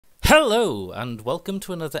Hello, and welcome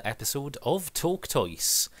to another episode of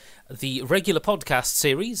TalkToise, the regular podcast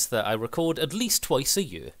series that I record at least twice a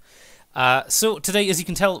year. So today, as you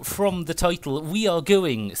can tell from the title, we are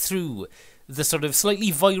going through the sort of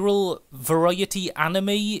slightly viral variety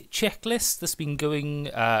anime checklist that's been going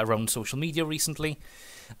around social media recently.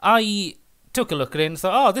 I took a look at it and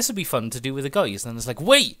thought, oh, this would be fun to do with the guys. And then it's like,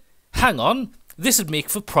 wait, hang on, this would make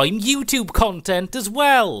for prime YouTube content as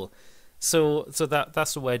well. So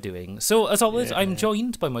that's what we're doing. So, as always, I'm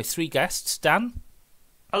joined by my three guests, Dan.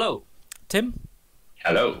 Hello. Tim.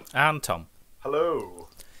 Hello. And Tom. Hello.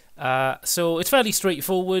 So it's fairly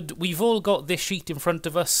straightforward. We've all got this sheet in front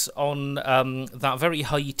of us on that very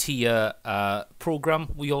high-tier program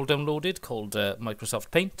we all downloaded called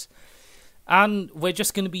Microsoft Paint. And we're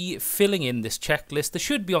just going to be filling in this checklist. That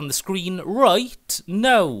should be on the screen right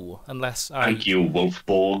now, unless Thank you,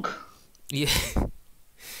 Wolfborg. Yeah.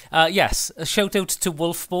 Yes, a shout out to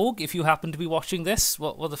Wolfborg if you happen to be watching this.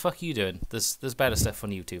 What the fuck are you doing? There's better stuff on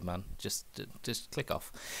YouTube, man. Just click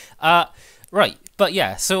off. Right, but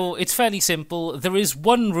yeah, so it's fairly simple. There is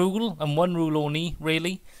one rule, and one rule only,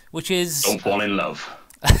 really, which is... Don't fall in love.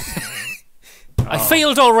 I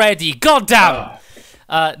failed already, goddamn!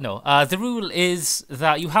 No, the rule is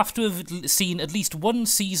that you have to have seen at least one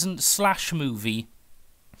season/movie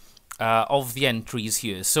of the entries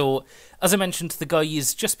here. So, as I mentioned to the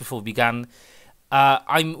guys just before we began,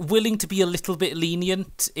 I'm willing to be a little bit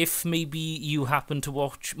lenient if maybe you happen to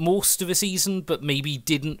watch most of a season but maybe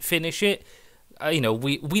didn't finish it.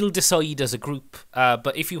 We'll decide as a group,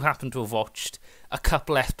 but if you happen to have watched a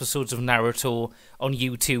couple episodes of Naruto on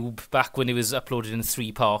YouTube back when it was uploaded in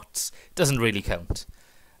 3 parts, it doesn't really count.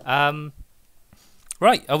 Right,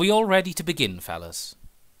 are we all ready to begin, fellas?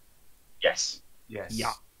 Yes. Yes.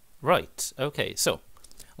 Yeah. Right, okay, so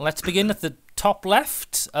let's begin at the top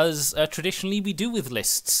left, as traditionally we do with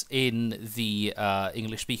lists in the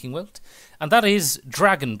English-speaking world, and that is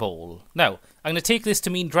Dragon Ball. Now, I'm going to take this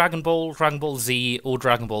to mean Dragon Ball, Dragon Ball Z, or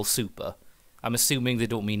Dragon Ball Super. I'm assuming they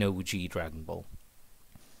don't mean OG Dragon Ball.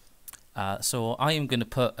 So I am going to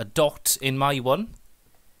put a dot in my one.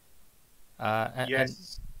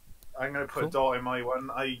 Yes. I'm going to put Cool. a dot in my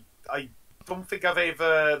one. I don't think I've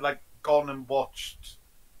ever gone and watched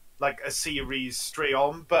a series straight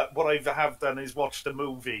on, but what I have done is watched a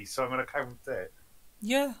movie, so I'm going to count it.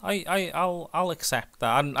 Yeah, I'll accept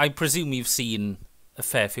that. And I presume you've seen a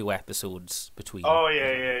fair few episodes between. Oh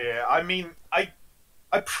yeah. I mean, I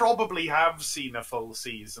probably have seen a full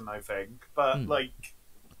season, I think, but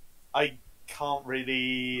I can't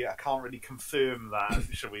really confirm that,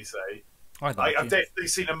 shall we say? I've I've definitely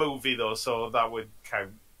seen a movie though, so that would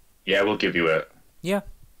count. Yeah, we'll give you it. Yeah.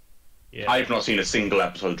 I've not seen a single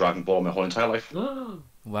episode of Dragon Ball my whole entire life.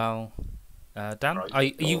 Well, Dan,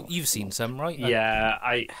 Right. you've seen some, right? Yeah,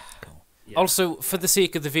 Yeah. Also, for the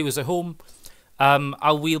sake of the viewers at home,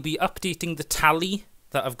 I will be updating the tally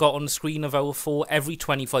that I've got on the screen of our 4 every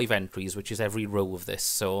 25 entries, which is every row of this.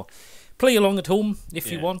 So play along at home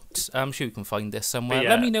if you want. I'm sure you can find this somewhere.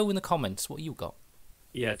 Let me know in the comments what you got.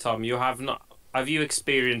 Yeah, Tom, have you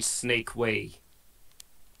experienced Snake Way?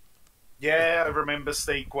 Yeah, I remember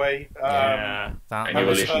Snake Way. That And you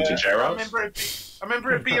were listening to I Gerard?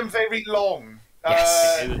 remember it being very long.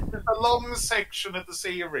 Yes. A long section of the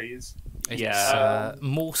series. It's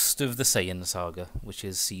most of the Saiyan saga, which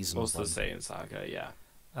is season 1. Most of the Saiyan Saga, yeah.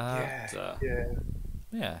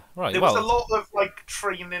 Yeah, right. There was a lot of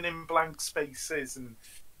training in blank spaces and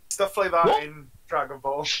stuff like that in Dragon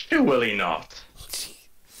Ball. Surely not.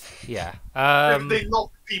 Yeah. They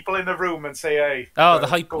lock people in a room and say, "Hey." Oh, go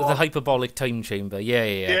the on. hyperbolic time chamber. Yeah.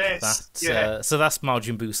 Yes, So that's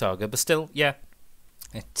Majin Buu saga, but still, yeah.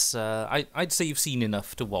 It's I'd say you've seen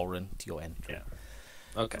enough to warrant your entry. Yeah.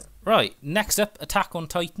 Okay. Right, next up, Attack on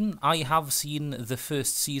Titan. I have seen the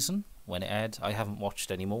first season when it aired. I haven't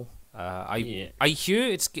watched anymore. I hear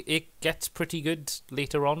it gets pretty good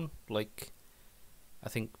later on. I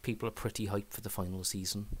think people are pretty hyped for the final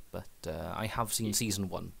season, but I have seen season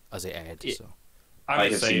 1 as it aired. Yeah. So I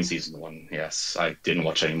have seen season 1, yes. I didn't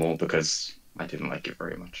watch any more because I didn't like it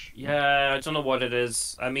very much. Yeah, I don't know what it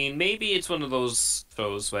is. I mean, maybe it's one of those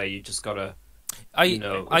shows where you just gotta... I've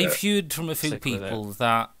heard from a few stick with people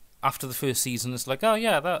that after the first season, it's like, oh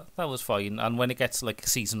yeah, that was fine, and when it gets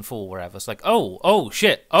season 4, wherever, it's like, oh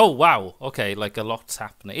shit, oh wow, okay, a lot's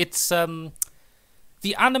happening. It's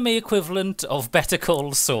the anime equivalent of Better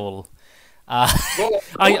Call Saul.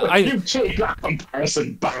 You take that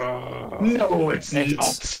comparison back. No, it's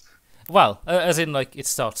not. Well, as in, it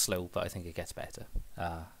starts slow, but I think it gets better.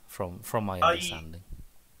 From my understanding.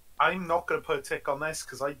 I'm not going to put a tick on this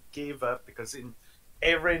because I gave up because in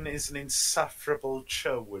Erin is an insufferable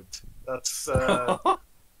chode. That's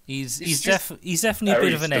He's definitely a Very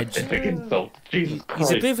bit of an edgy. specific insult. Jesus He's a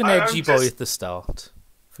Christ. bit of an I'm edgy boy at the start,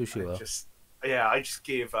 for sure. I just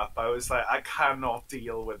gave up. I was like, I cannot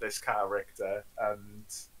deal with this character, and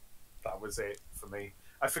that was it for me.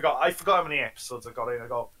 I forgot how many episodes I got in. I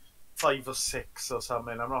got 5 or 6 or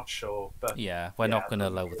something. I'm not sure, but Yeah, we're not going to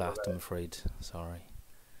allow that, I'm afraid. Sorry.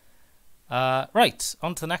 Right,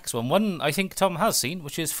 on to the next one. One I think Tom has seen,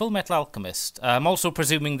 which is Full Metal Alchemist. I'm also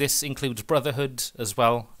presuming this includes Brotherhood as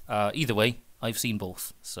well. Either way, I've seen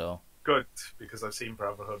both, so... Good, because I've seen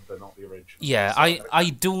Brotherhood, but not the original. Yeah, So I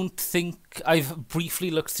don't think... I've briefly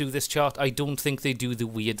looked through this chart. I don't think they do the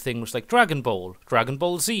weird thing, which like Dragon Ball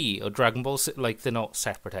Z, or Dragon Ball... Like, they're not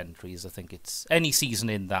separate entries. I think it's any season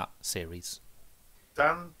in that series.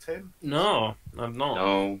 Dan, Tim? No, I've not.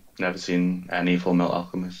 No, never seen any Full Metal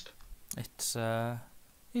Alchemist. It's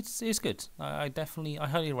good. I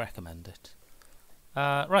highly recommend it.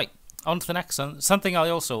 Right, on to the next one. Something I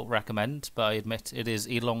also recommend, but I admit it is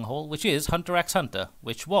a long haul, which is Hunter x Hunter,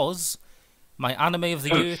 which was my anime of the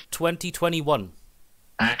year 2021.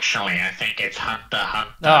 Actually, I think it's Hunter x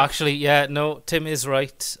Hunter. No, actually, yeah, no, Tim is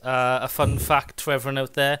right. A fun fact for everyone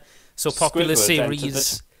out there. So popular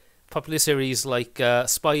series like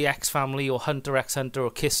Spy X Family or Hunter x Hunter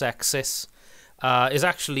or Kiss X Sis is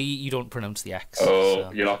actually, you don't pronounce the X. Oh,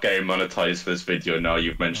 so. You're not getting monetized for this video now.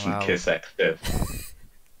 You've mentioned Wow. Kiss X.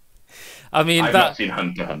 I mean, I've not seen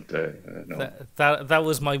Hunter x Hunter. No. that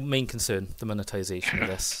was my main concern, the monetization of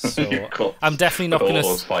this. So Cool. I'm definitely not With all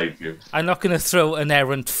going those 5 views. I'm not going to throw an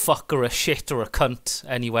errant fuck or a shit or a cunt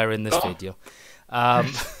anywhere in this video.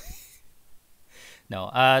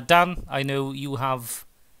 No, Dan, I know you have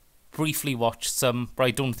briefly watched some, but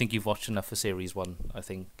I don't think you've watched enough for Series 1. I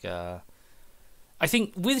think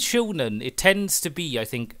with Shonen, it tends to be, I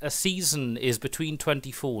think, a season is between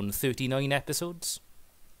 24 and 39 episodes.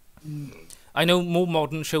 I know more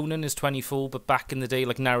modern Shonen is 24, but back in the day,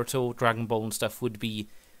 like Naruto, Dragon Ball and stuff would be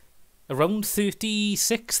around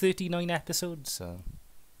 36, 39 episodes. So.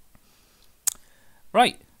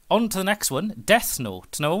 Right, on to the next one, Death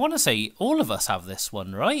Note. Now, I want to say, all of us have this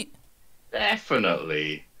one, right?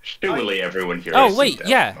 Definitely. Surely everyone here Oh, has wait, seen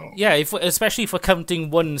yeah. Death Note. Yeah, especially if we're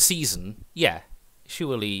counting one season. Yeah,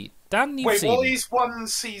 surely. Dan, you've seen. What is one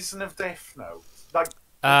season of Death Note? Like,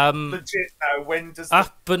 legit now, when does...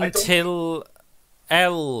 Up until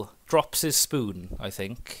L drops his spoon, I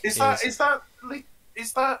think. Is that...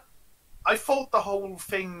 I thought the whole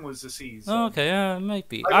thing was a season. Oh, okay, yeah,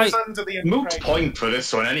 maybe. I was under the Moot impression... point for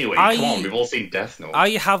this one anyway. Come on, we've all seen Death Note. I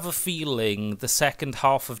have a feeling the second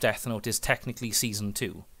half of Death Note is technically season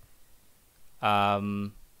 2.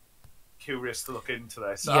 Curious to look into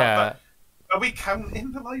this. Yeah. Are we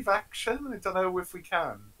counting the live action? I don't know if we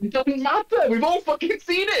can. It doesn't matter. We've all fucking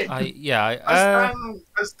seen it.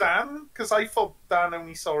 As Dan? Because I thought Dan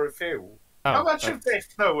only saw a few. Oh, How much of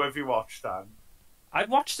Death Note have you watched, Dan? I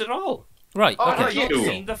watched it all. Right. Oh, Okay. right, I've you. not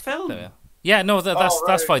seen the film. There we are. Yeah, no, that's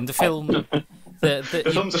right. fine. The film,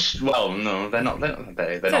 The films are well, no, they're not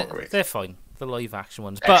great. they're fine. The live action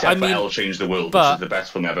ones, Except but I for mean, L Change the World, but- which is the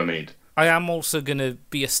best film ever made. I am also gonna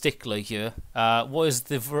be a stickler here. What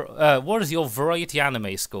is your variety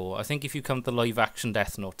anime score? I think if you count the live action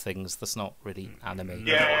Death Note things, that's not really anime.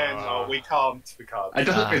 Yeah, no, we can't. It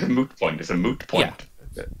doesn't. It's a moot point. It's a moot point.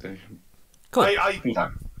 Cool.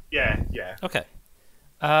 Yeah. Okay.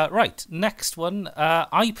 Right, next one.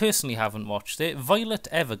 I personally haven't watched it. Violet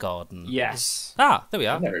Evergarden. Yes. There we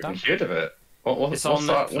are. I've never even heard of it. It's on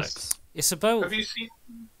Netflix. It's about. Have you seen?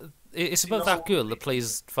 It's about that girl that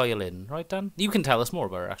plays violin, right, Dan? You can tell us more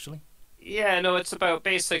about her, actually. Yeah, no, it's about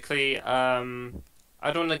basically. I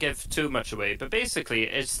don't want to give too much away, but basically,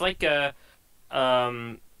 it's like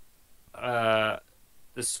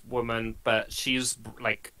this woman, but she's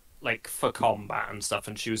like for combat and stuff,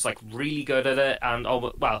 and she was like really good at it, and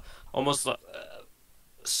almost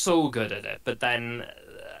so good at it. But then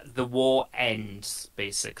the war ends,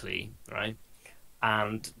 basically, right?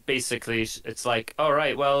 And basically, it's like, all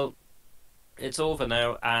right, well, it's over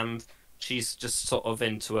now, and she's just sort of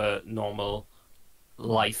into a normal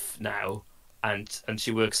life now, and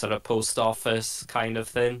she works at a post office kind of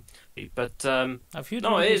thing. But Have you?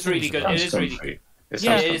 no, it is really good. It is really good.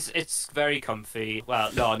 Yeah, It's very comfy.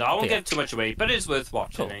 Well, no, I won't give too much away, but it's worth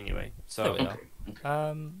watching anyway. So There we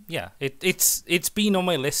are. Yeah, it's been on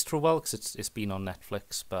my list for a while because it's been on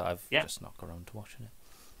Netflix, but I've just not got around to watching it.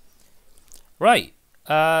 Right.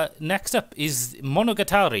 Next up is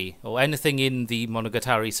Monogatari, or anything in the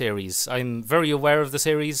Monogatari series. I'm very aware of the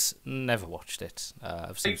series, never watched it.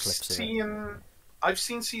 I've seen clips of it. I've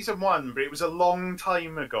seen season 1, but it was a long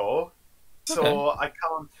time ago. So I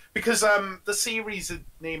can't, because the series are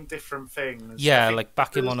named different things. Yeah, I think like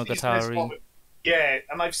Bake the first season is Monogatari. Yeah,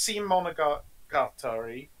 and I've seen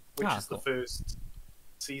Monogatari, which is cool. the first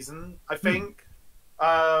season, I Hmm. think.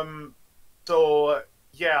 So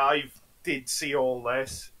yeah, I did see all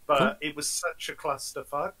this, but Cool. it was such a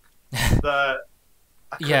clusterfuck that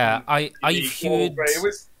I Yeah, couldn't really I've heard it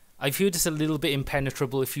was I've heard it's a little bit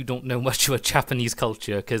impenetrable if you don't know much about Japanese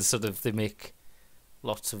culture, because sort of they make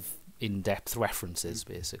lots of in-depth references,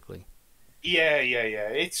 basically. yeah.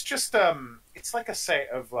 It's just it's like a set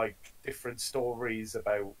of like different stories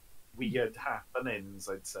about weird happenings.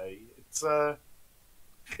 I'd say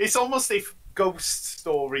it's almost if Ghost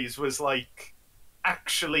Stories was like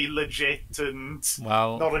actually legit and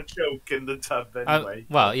Well, not a joke in the tub anyway.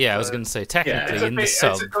 well, yeah, I was going to say technically It's a in bit, the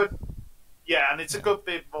sub. it's a good, yeah, and it's a good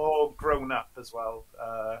bit more grown up as well.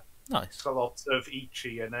 It's Nice. got lots of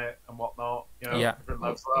Ichi in it and whatnot. You know, Yeah. everyone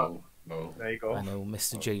loves that. Oh. There you go. I know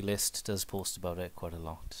Mr. J List does post about it quite a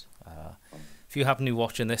lot. If you happen to be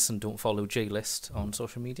watching this and don't follow J List on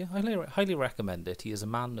social media, I highly recommend it. He is a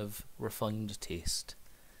man of refined taste.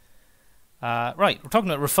 Right, we're talking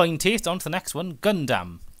about refined taste. On to the next one,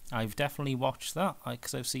 Gundam. I've definitely watched that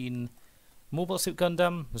because I've seen Mobile Suit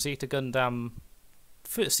Gundam, Zeta Gundam,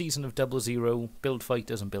 first season of 00, Build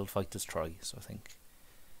Fighters and Build Fighters Try. So I think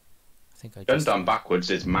I just... Gundam backwards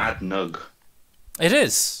is Mad Nug. It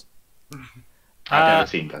is. I've never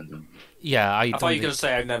seen Gundam. Yeah, I thought you were going to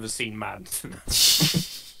say I've never seen Mad.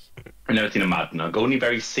 I've never seen a Mad Nug. Only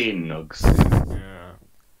very sane nugs. Yeah.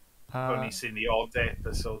 I've only seen the odd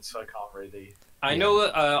episode, so I can't really. I know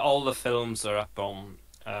all the films are up on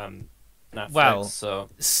Netflix. Well, so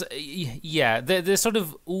yeah, they're sort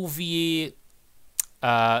of OVA,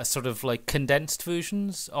 sort of like condensed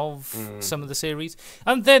versions of some of the series,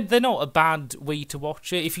 and they're not a bad way to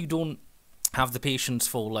watch it if you don't have the patience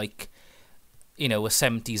for like, you know, a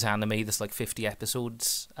 70s anime that's like 50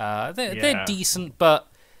 episodes. They're decent, but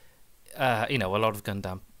you know, a lot of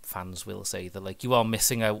Gundam fans will say that like you are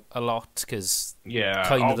missing out a lot because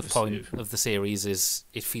kind of the point of the series is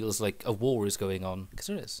it feels like a war is going on, because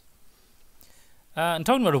there is. And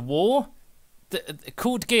talking about a war, the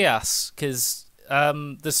Code Geass, because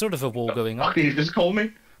there's sort of a war going on. What did you just call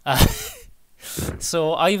me?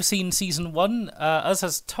 So I've seen season 1, as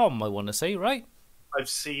has Tom, I want to say, right? I've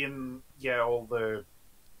seen all the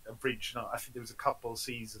original. I think there was a couple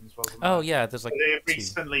seasons, wasn't Oh there? yeah, there's like They 2.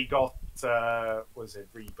 recently got was it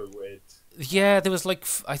rebooted? Yeah, there was like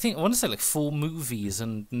I want to say like 4 movies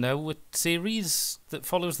and now a series that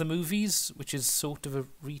follows the movies, which is sort of a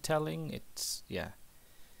retelling. It's yeah,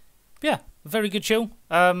 a very good show.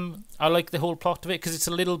 I like the whole plot of it because it's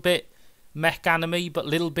a little bit mech anime, but a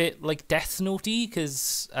little bit like Death Note-y,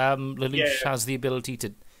 because Lelouch has the ability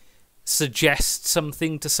to suggest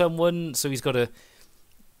something to someone, so he's got to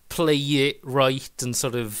play it right and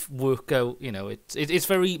sort of work out. You know, it's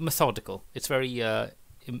very methodical. It's very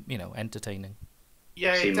entertaining.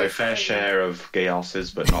 Yeah, Seen my fair share of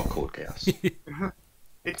Geasses, but not Code Geass.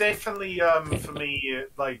 It definitely, for me,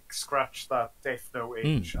 like scratched that Death Note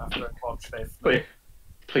itch after I watched Death Note.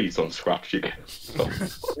 Please don't scratch it.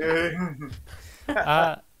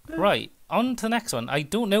 Right, on to the next one. I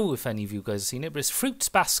don't know if any of you guys have seen it, but it's Fruits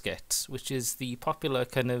Basket, which is the popular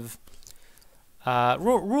kind of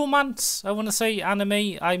romance, I want to say,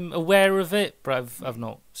 anime. I'm aware of it, but I've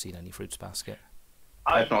not seen any Fruits Basket.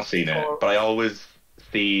 I've not seen it, but I always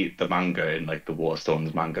see the manga in like the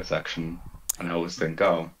Waterstones manga section, and I always think,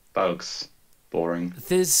 oh, that looks boring.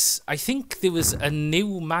 I think there was a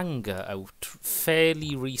new manga out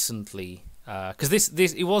fairly recently, because this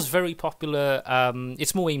it was very popular.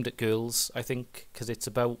 It's more aimed at girls, I think, because it's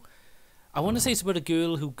about, I want to say it's about a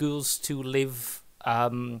girl who goes to live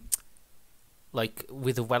like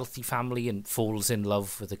with a wealthy family and falls in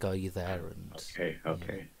love with a guy there. And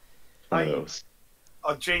Okay. One of those.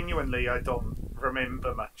 Genuinely, I don't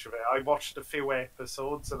remember much of it. I watched a few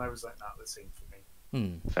episodes and I was like, nah, this ain't for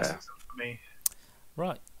me. Fair. This isn't for me.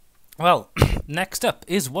 Right. Well, next up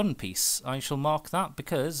is One Piece. I shall mark that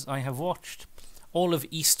because I have watched all of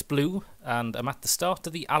East Blue and I'm at the start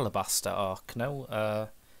of the Alabasta arc now.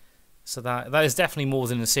 So that is definitely more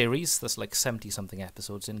than a series. There's like 70-something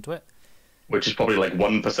episodes into it. Which is probably like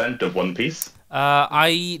 1% of One Piece.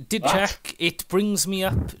 I did check. It brings me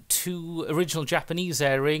up to original Japanese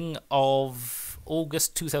airing of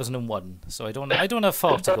August 2001. So I don't have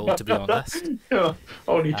far to go, to be honest. Yeah,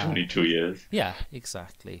 only 22 years. Yeah,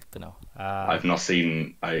 exactly. But no, I've not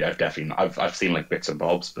seen. I've definitely. I've seen like bits and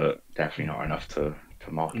bobs, but definitely not enough to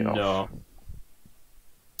mark it off. No.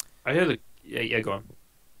 I heard. Yeah, go on.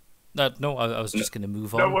 no. I was just going to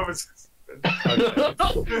move on. No, what was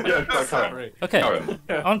Sorry. Okay, Carry on.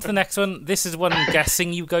 on to the next one. This is one I'm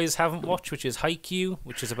guessing you guys haven't watched, which is Haikyuu,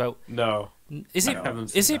 which is about... No. Is it haven't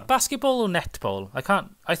seen is it that. basketball or netball?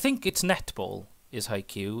 I think it's netball, is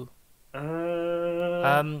Haikyuu.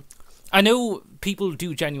 I know people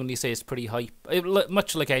do genuinely say it's pretty hype,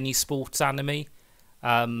 much like any sports anime.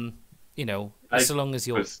 You know, so long as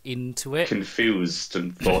you're was into it. Confused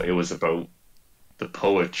and thought it was about the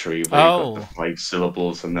poetry where you got the 5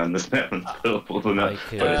 syllables and then the 7 syllables, and that,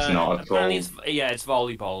 Haikyuu. but it's not at all. Apparently it's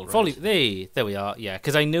volleyball. Right? There we are. Yeah,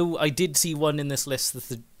 because I know I did see one in this list.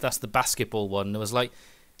 That's the basketball one. I was like,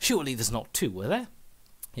 surely there's not 2, were there?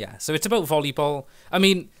 Yeah. So it's about volleyball. I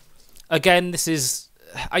mean, again, this is.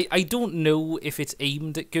 I don't know if it's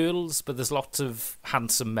aimed at girls, but there's lots of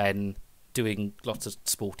handsome men doing lots of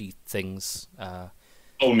sporty things.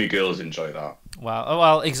 Only girls enjoy that.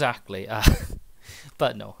 Well, exactly.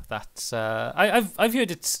 But no, that's. I've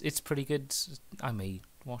heard it's pretty good. I may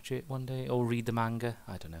watch it one day or read the manga.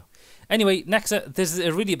 I don't know. Anyway, next there's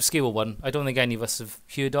a really obscure one. I don't think any of us have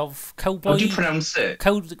heard of. Cowboy. How do you pronounce it?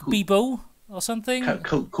 Cowbibo or something.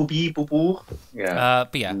 Kobibo. Yeah.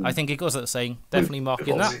 But yeah, I think it goes without saying. Definitely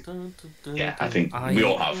marking that. Yeah, I think we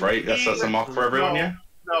all have, right? That's a mark for everyone, yeah.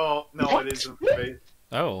 No, What? it isn't for me.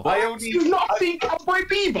 Oh. You've not seen Cowboy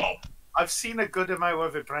Bebop? I've seen a good amount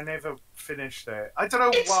of it, but I never finished it. I don't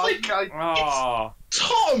know It's why. like- Oh.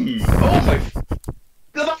 Tom! Oh my...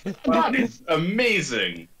 That is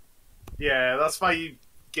amazing. Yeah, that's my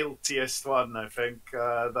guiltiest one, I think.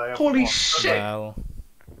 That I haven't Holy watched. shit. Well,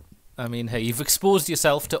 I mean, hey, you've exposed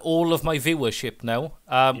yourself to all of my viewership now.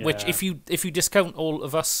 Which, if you discount all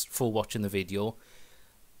of us for watching the video,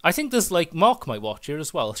 I think there's like Mark might watch here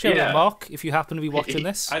as well. Share it, Mark, if you happen to be watching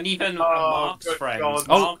this. And even Mark's good friends. God.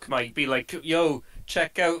 Mark might be like, "Yo,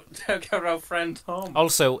 check out our friend Tom."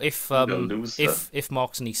 Also, if loser. if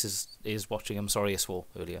Mark's niece is watching, I'm sorry I swore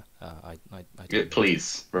earlier. I Yeah, didn't.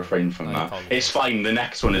 please refrain from I that. apologise. It's fine. The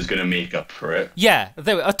next one is going to make up for it. Yeah,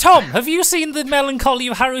 there we are. Tom, have you seen the Melancholy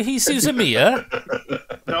of Haruhi Suzumiya?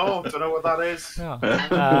 No, don't know what that is.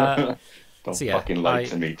 No. Don't So yeah, fucking lie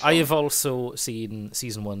to me. Tom. I have also seen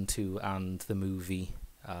season 1, 2, and the movie.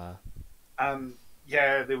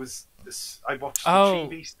 Yeah, there was this. I watched the Oh.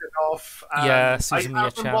 Chibi spin-off. And Yeah, I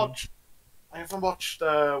Suzumiya-chan. haven't watched.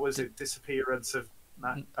 Was it Disappearance of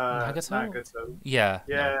Nagato? Nagato? Yeah,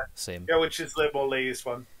 Yeah. no, same. Yeah, which is the more latest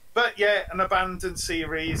one. But yeah, an abandoned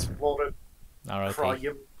series. What a R.I.P. crime,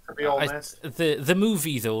 to be honest. The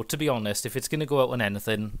movie, though, to be honest, if it's going to go out on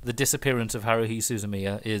anything, The Disappearance of Haruhi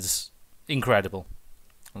Suzumiya is incredible.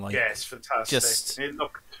 Like, Yes, fantastic. just- It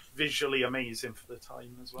looked visually amazing for the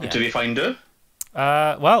time as well. Yeah. Did he find her?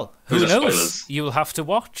 well, who Those are knows? spoilers. You'll have to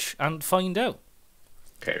watch and find out.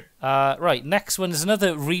 Okay. Right, next one is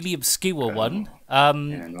another really obscure one. Yeah,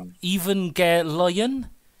 no. Evangelion.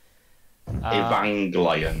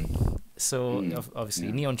 Evangelion. So,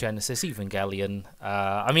 obviously, Neon Genesis, Evangelion.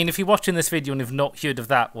 I mean, if you're watching this video and have not heard of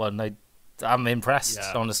that one, I'm impressed,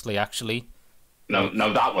 Yeah. honestly, actually. No,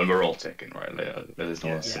 that one we're all taking, right? There's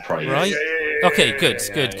no surprise. Right? Okay, good.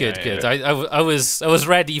 I was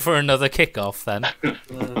ready for another kickoff then.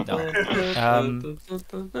 No.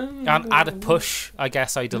 And add a push, I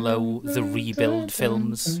guess I'd allow the rebuild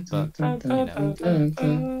films, but you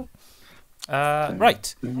know.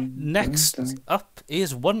 Right. Next up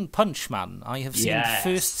is One Punch Man. I have seen Yes. the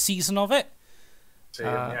first season of it.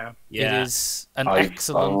 Yeah. Yeah. It is an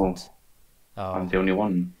excellent. I'm the only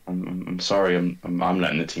one. I'm sorry. I'm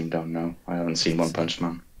letting the team down now. I haven't seen One Punch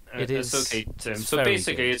Man. It It's is- okay, Tim. it's So very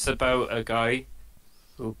basically, good. it's about a guy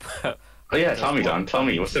who. Oh yeah, tell me, Dan. Tell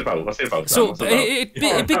me. What's it about? Dan? So What's it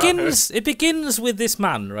about? it begins with this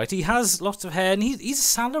man, right? He has lots of hair and he's a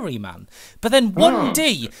salary man. But then one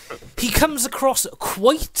day he comes across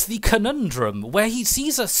quite the conundrum where he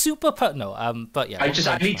sees a but yeah.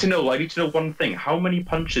 I need to know one thing. How many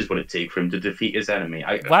punches would it take for him to defeat his enemy?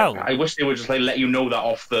 Wow. I wish they would just let you know that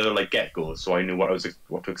off the get go, so I knew what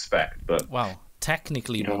to expect. But Well,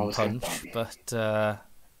 technically You know, I one was like, punch, but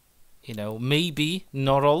maybe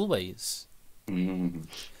not always.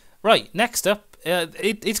 Right, next up,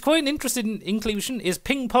 it's quite an interesting inclusion, is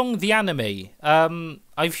Ping Pong the anime.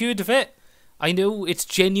 I've heard of it. I know it's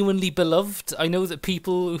genuinely beloved. I know that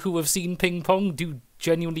people who have seen Ping Pong do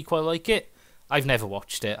genuinely quite like it. I've never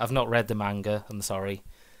watched it. I've not read the manga, I'm sorry.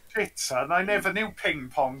 Shit, son, I never knew ping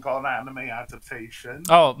pong got an anime adaptation.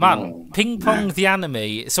 Oh, man, No. Ping Pong the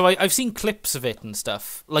anime. So I've seen clips of it and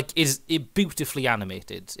stuff. Like, it beautifully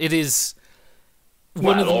animated. It is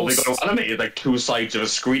one of the all they most... got to animate like two sides of a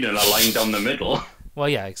screen and a line down the middle. Well,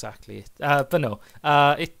 yeah, exactly. But no,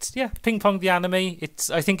 Ping Pong the anime.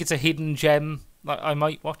 I think it's a hidden gem I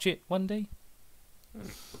might watch it one day.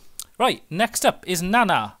 Right, next up is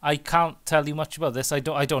Nana. I can't tell you much about this. I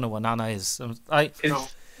don't know what Nana is. The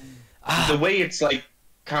way it's like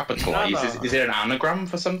capitalized, is it an anagram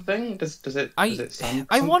for something? Does it sound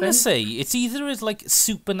I want to something? say it's either as like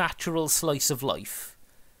supernatural slice of life,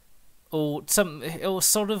 or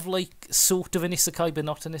sort of an isekai, but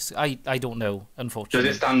not an isekai. I don't know, unfortunately.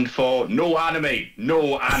 Does it stand for no anime?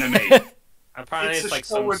 No anime. Apparently, it's like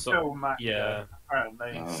some sort. Yeah.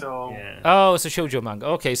 Apparently, so Yeah. Oh, it's a shoujo manga.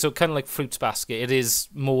 Okay, so kind of like Fruits Basket. It is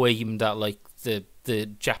more aimed at like the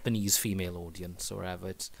Japanese female audience or whatever.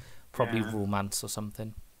 It's probably romance or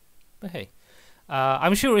something. But hey,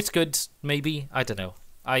 I'm sure it's good. Maybe, I don't know.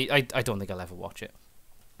 I don't think I'll ever watch it.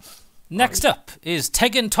 Next up is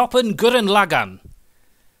Tegen Toppen Gurren Lagann,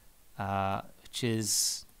 which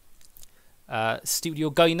is Studio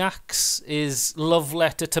Gainax is Love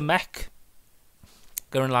Letter to Mech.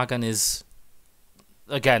 Gurren Lagann is,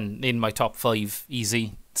 again, in my top 5,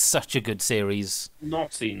 easy. Such a good series.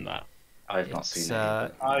 Not seen that. I've not seen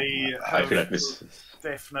it. I feel like this.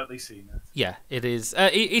 Definitely seen it. Yeah, it is.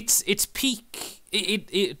 It's peak.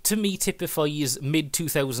 It to me typifies mid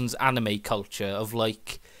 2000s anime culture of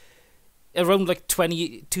like around like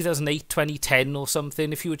 2008, 2010 or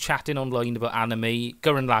something. If you were chatting online about anime,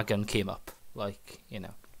 Gurren Lagann came up. Like, you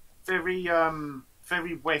know, very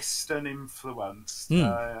Western influenced.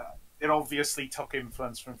 It obviously took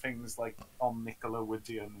influence from things like on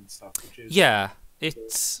Nickelodeon and stuff. Which is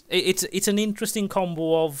it's an interesting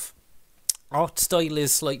combo of art style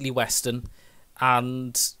is slightly Western,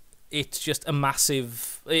 and it's just a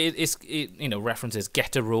massive. It references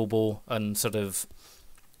Getter Robo and sort of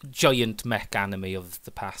giant mech anime of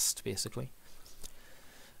the past, basically.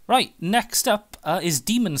 Right, next up is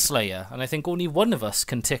Demon Slayer, and I think only one of us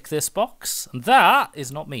can tick this box, and that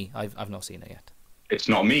is not me. I've not seen it yet. It's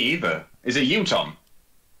not me either. Is it you, Tom?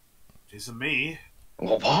 It isn't me.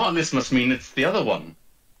 Well, what? This must mean it's the other one.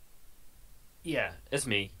 Yeah, it's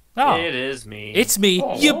me. Oh. It is me. It's me,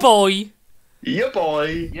 Aw. your boy. Yeah,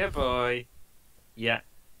 boy. Yeah, boy. Yeah.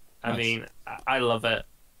 I Nice. mean, I love it.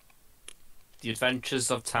 The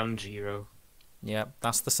Adventures of Tanjiro. Yeah,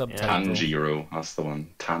 that's the subtitle. Tanjiro. That's the one.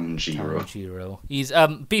 Tanjiro. Tanjiro. He's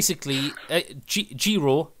basically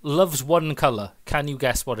Jiro loves one color. Can you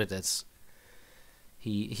guess what it is?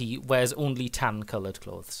 He wears only tan-colored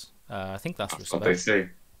clothes. I think that's What they say.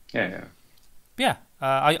 Yeah. Yeah,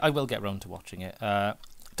 I will get round to watching it.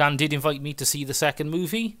 Dan did invite me to see the second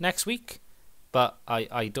movie next week, but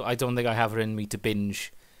I don't think I have it in me to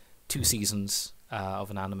binge 2 seasons of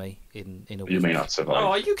an anime in a week. You may not survive.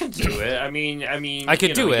 Oh, you can do it. I mean, I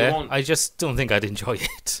could do it. won't- I just don't think I'd enjoy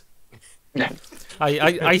it. Yeah.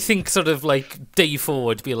 I think sort of like day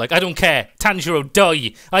forward, be like, I don't care, Tanjiro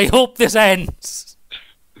die. I hope this ends.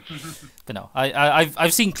 But no,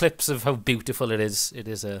 I've seen clips of how beautiful it is. It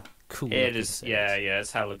is a cool. It is. Yeah,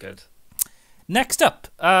 it's hella good. Next up,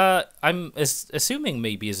 I'm assuming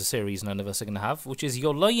maybe is a series none of us are going to have, which is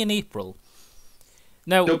Your Lie in April.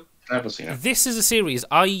 Now, Nope, never seen it. this is a series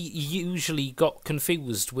I usually got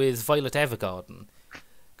confused with Violet Evergarden,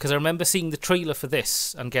 because I remember seeing the trailer for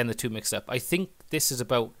this and getting the two mixed up. I think this is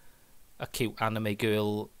about a cute anime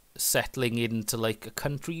girl settling into like a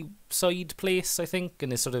countryside place, I think,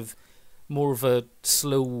 and it's sort of more of a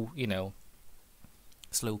slow,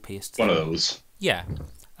 slow-paced One thing. of those. Yeah.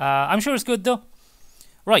 I'm sure it's good, though.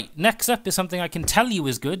 Right, next up is something I can tell you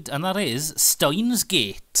is good, and that is Steins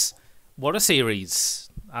Gate. What a series.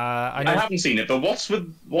 I know. I haven't seen it, but what's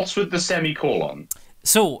with the semicolon?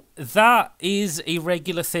 So, that is a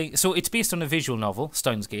regular thing. So, it's based on a visual novel,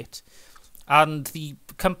 Steins Gate, and the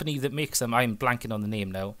company that makes them, I'm blanking on the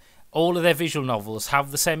name now, all of their visual novels have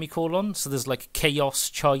the semicolon. So, there's like Chaos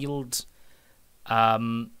Child.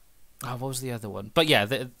 What was the other one? But yeah,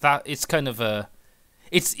 that it's kind of a...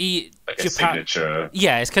 It's Like a Japan. signature.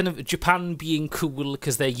 Yeah, it's kind of Japan being cool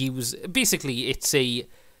because they use... Basically, it's a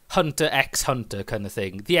Hunter X Hunter kind of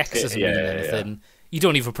thing. The X doesn't mean anything. You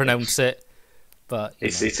don't even pronounce it. But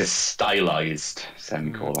It's a stylized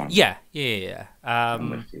semicolon. Yeah. I'm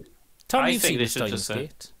with you. Tom, I you've think seen they should Steins just say-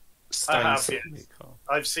 Gate. I have, Steins yes. Gate.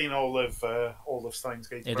 I've seen all of Steins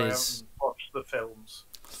Gate. It but is. I haven't watched the films.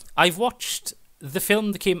 I've watched the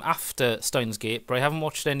film that came after Steins Gate, but I haven't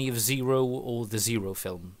watched any of Zero or the Zero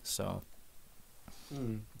film. So,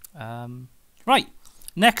 right.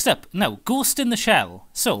 Next up, now Ghost in the Shell.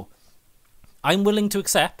 So, I'm willing to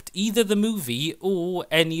accept either the movie or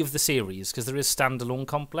any of the series because there is Standalone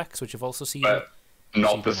Complex, which I've also seen. But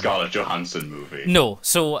not the Scarlett Johansson movie. No,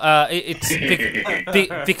 so it's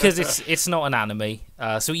because it's not an anime.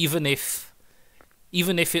 So even if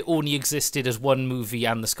even if it only existed as one movie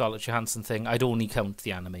and the Scarlett Johansson thing, I'd only count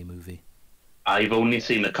the anime movie. I've only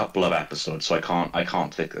seen a couple of episodes, so I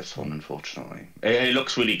can't take this one, unfortunately. It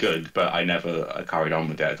looks really good, but I carried on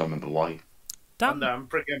with it. I don't remember why. Damn. I'm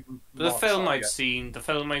bringing The film I've seen,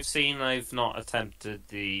 I've not attempted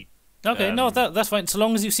the. Okay, no, that's fine. So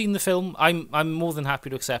long as you've seen the film, I'm more than happy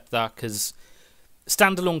to accept that, because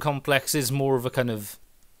Standalone Complex is more of a kind of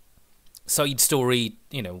side story,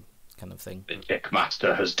 kind of thing. The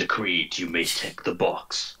Checkmaster has decreed you may tick the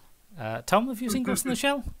box. Tom, have you seen Ghost in the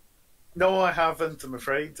Shell? No, I haven't, I'm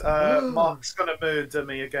afraid. Mark's going to murder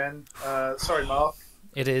me again. Sorry, Mark.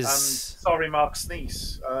 It is. And sorry, Mark's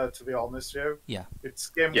niece, to be honest with you. Yeah. It's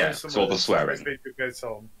Game it's all the swearing.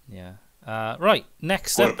 Yeah. Right,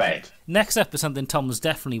 next up is something Tom's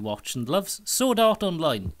definitely watched and loves, Sword Art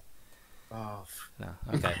Online. Oh, no,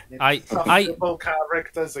 okay. I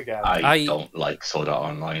characters again. I don't like Sword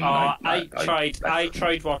Art Online. I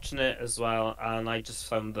tried watching it as well, and I just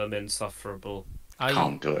found them insufferable. I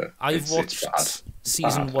can't do it. I've watched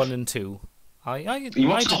season 1 and 2. You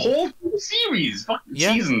watched the whole series,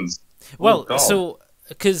 seasons. Well,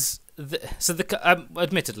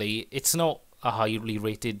 admittedly, it's not a highly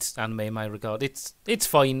rated anime in my regard. It's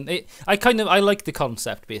fine. I like the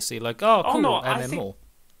concept basically. Like, cool, MMO.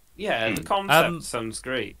 The concept sounds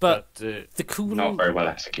great, but the cool, not very well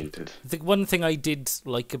executed. The one thing I did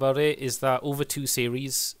like about it is that over 2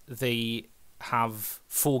 series they have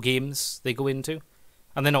 4 games they go into,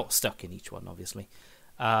 and they're not stuck in each one, obviously.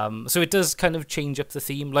 So it does kind of change up the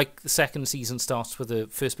theme. Like the second season starts with a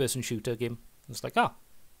first-person shooter game. It's like,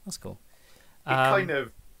 that's cool.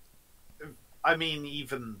 Even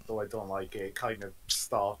though I don't like it, it kind of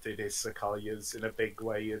started isekais in a big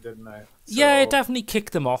way, didn't it? So, yeah, it definitely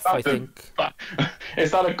kicked them off, I think.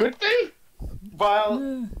 Is that a good thing?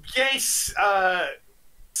 Well, yes.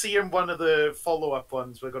 Seeing one of the follow-up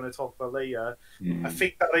ones we're going to talk about later, I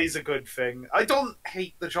think that is a good thing. I don't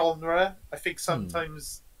hate the genre. I think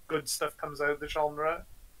sometimes good stuff comes out of the genre.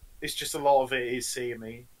 It's just a lot of it is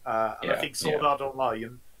samey. And I think Sword Art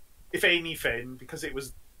Online, if anything, because it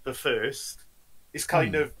was the first, it's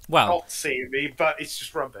kind of not samey, but it's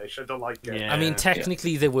just rubbish. I don't like it. Yeah. I mean,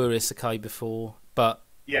 technically there were isekai before, but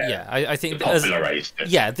I think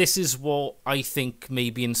this is what I think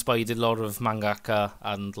maybe inspired a lot of mangaka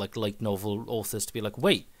and light novel authors to be like,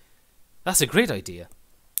 wait, that's a great idea.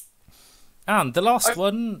 And the last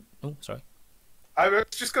one... Oh, sorry. I was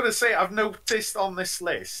just going to say, I've noticed on this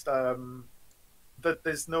list that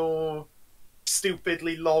there's no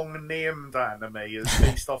stupidly long named anime is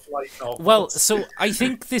based off light novels. Well, so I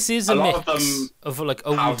think this is a mix of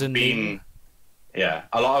old and new. Yeah,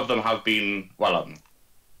 a lot of them have been, probably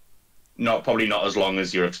not as long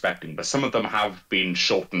as you're expecting, but some of them have been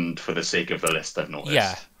shortened for the sake of the list, I've noticed.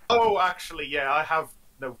 Yeah. Oh, actually, I have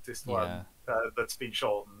noticed one that's been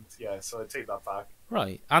shortened. Yeah, so I take that back.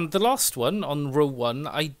 Right, and the last one on row 1,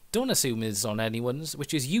 I don't assume is on anyone's,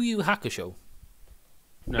 which is Yu Yu Hakusho.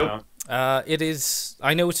 No. It is.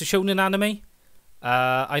 I know it's a shonen anime.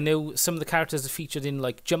 I know some of the characters are featured in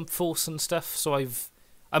Jump Force and stuff, so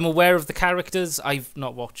I'm aware of the characters. I've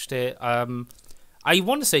not watched it. I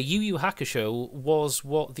want to say Yu Yu Hakusho was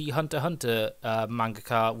what the Hunter x Hunter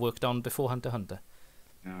mangaka worked on before Hunter x Hunter.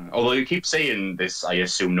 Although you keep saying this, I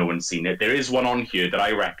assume no one's seen it. There is one on here that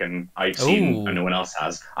I reckon I've seen and no one else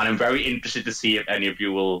has, and I'm very interested to see if any of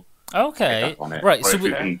you will pick up on it. Right, so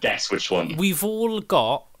we can guess which one. We've all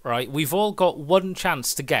got one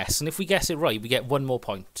chance to guess, and if we guess it right, we get one more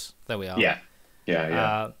point. There we are.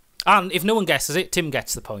 Yeah. And if no one guesses it, Tim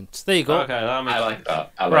gets the point. There you go. Okay, I like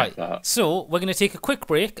that. I like that. So we're going to take a quick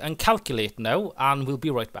break and calculate now, and we'll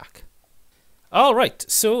be right back. All right,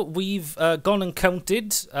 so we've gone and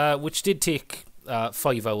counted, which did take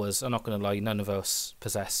 5 hours. I'm not going to lie, none of us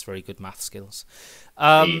possess very good math skills.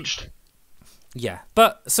 Yeah,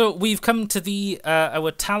 but so we've come to the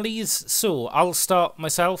our tallies. So I'll start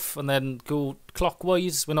myself and then go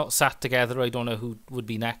clockwise. We're not sat together. I don't know who would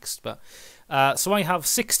be next, but so I have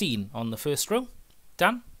 16 on the first row.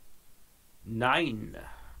 Dan? 9.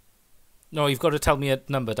 No, you've got to tell me a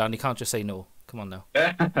number, Dan. You can't just say no. Come on now.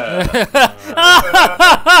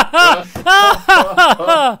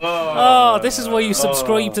 Oh, this is why you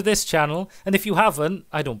subscribe to this channel. And if you haven't,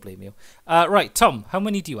 I don't blame you. Right, Tom, how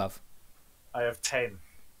many do you have? I have 10.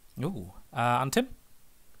 Ooh. And Tim?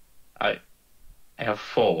 I have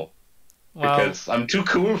 4. Because I'm too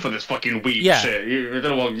cool for this fucking weak shit. I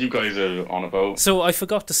don't know what you guys are on about. So I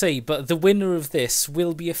forgot to say, but the winner of this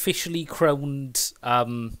will be officially crowned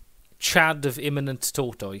Chad of Imminent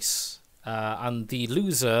TalkToise. And the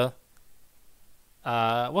loser...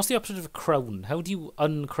 what's the opposite of a crown? How do you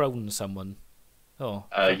uncrown someone? Oh.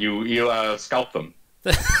 You scalp them.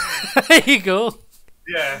 There you go.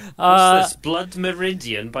 Yeah. What's this? Blood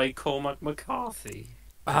Meridian by Cormac McCarthy.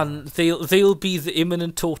 And they'll be the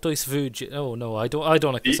imminent tortoise virgin. Oh no, I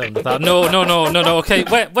don't like the sound of that. No. Okay,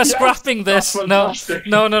 we're scrapping this. No.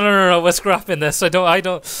 We're scrapping this. I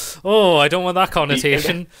don't. Oh, I don't want that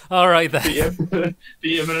connotation. All right then.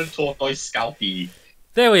 The imminent tortoise scalpy.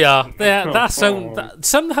 There we are. There.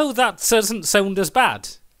 Somehow that doesn't sound as bad.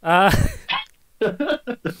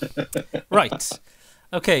 Right.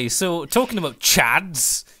 Okay, so talking about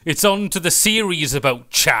Chads, it's on to the series about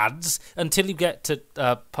Chads. Until you get to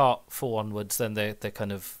part 4 onwards, then they're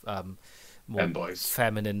kind of more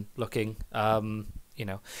feminine looking, you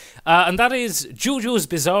know. And that is JoJo's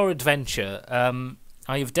Bizarre Adventure.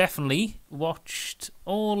 I have definitely watched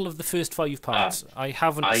all of the first 5 parts. I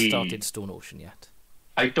haven't started Stone Ocean yet.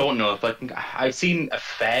 I don't know if I've seen a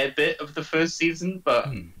fair bit of the first season, but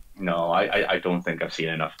no, I don't think I've seen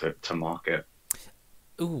enough to mark it.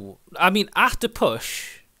 Ooh, I mean, at a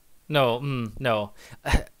push, no.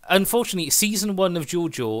 Unfortunately, season 1 of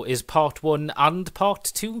JoJo is part 1 and part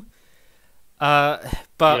 2. But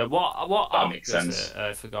yeah, what that makes sense.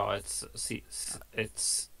 I forgot.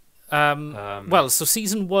 It's well, so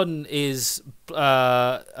season 1 is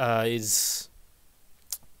Battle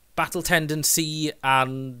Tendency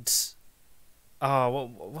and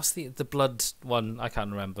what's the blood one? I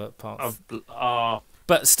can't remember.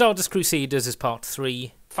 But Stardust Crusaders is part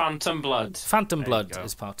 3. Phantom Blood. Phantom Blood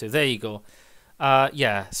is part 2. There you go.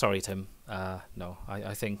 Yeah, sorry, Tim. No,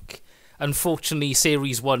 I think, unfortunately,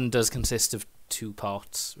 Series 1 does consist of 2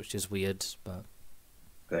 parts, which is weird. But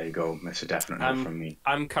there you go. That's a definite no from me.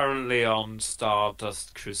 I'm currently on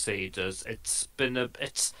Stardust Crusaders. It's been a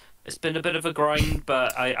bit of a grind,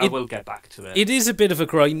 but I will get back to it. It is a bit of a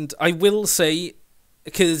grind, I will say,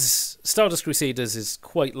 because Stardust Crusaders is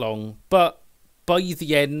quite long, but by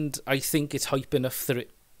the end, I think it's hype enough that it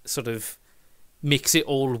sort of makes it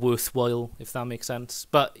all worthwhile, if that makes sense.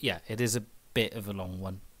 But yeah, it is a bit of a long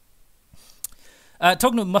one.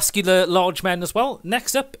 Talking about muscular large men as well,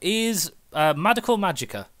 next up is Magical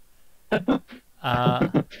Magica.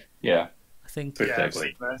 Yeah. I think.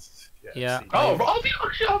 Yeah. Oh,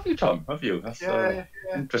 have you, Tom? Have you? That's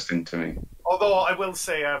interesting to me. Although I will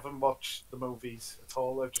say I haven't watched the movies at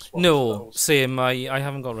all. I've just watched those. Same. I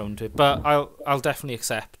haven't got around to it, but I'll definitely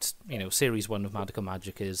accept. Series 1 of Magical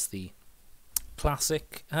Magic is the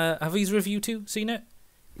classic. Have either of you two seen it?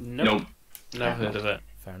 No. Never heard of it.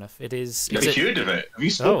 Fair enough. It is. Have you heard of it? Have you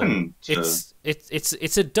spoken?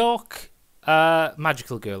 It's a dark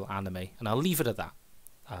magical girl anime, and I'll leave it at that.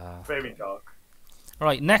 Very dark.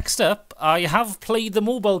 Right, next up, I have played the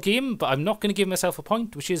mobile game, but I'm not going to give myself a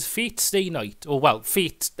point, which is Fate Stay Night. Or, well,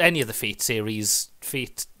 Fate, any of the Fate series,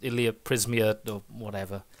 Fate, Ilia, Prismia, or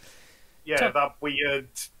whatever. Yeah, that weird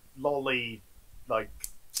lolly, like...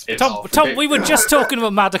 Tom, we were just talking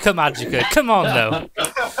about Magica Magica. Come on, now.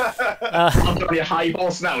 I'm going to be a high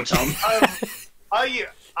boss now, Tom.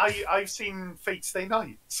 I've seen Fate Stay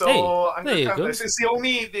Night, so I'm going to count this. It's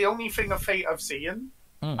the only thing of Fate I've seen.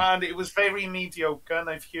 And it was very mediocre, and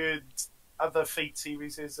I've heard other Fate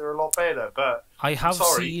series are a lot better, but I have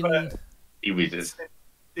seen...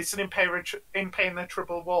 It's an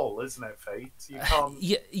impenetrable wall, isn't it, Fate? You can't...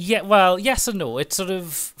 Yeah, well, yes and no. It's sort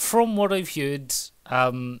of, from what I've heard,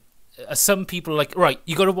 some people are like, right,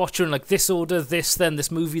 you got to watch it in like this order, then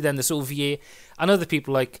this movie, then this OVA, and other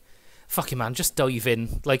people are like, fuck it, man, just dive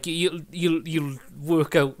in. Like, you'll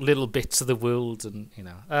work out little bits of the world, and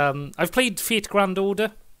I've played Fate Grand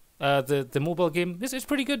Order, the mobile game. It's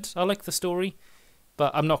pretty good. I like the story,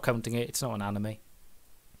 but I'm not counting it. It's not an anime.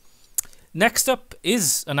 Next up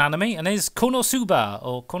is an anime, and is Konosuba,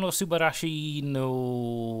 or Konosubarashi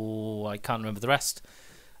no... I can't remember the rest.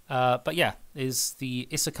 But yeah, is the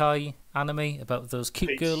isekai anime about those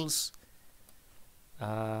cute girls.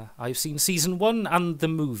 I've seen season 1 and the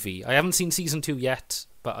movie. I haven't seen season 2 yet,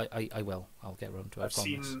 but I will. I'll get around to it. I've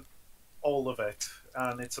seen all of it,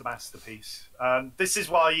 and it's a masterpiece. And this is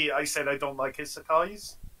why I said I don't like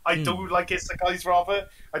isekais. I do like isekais, rather.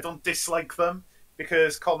 I don't dislike them,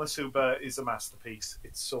 because Konosuba is a masterpiece.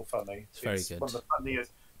 It's so funny. It's very good. One of the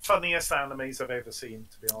funniest animes I've ever seen,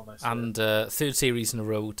 to be honest. And third series in a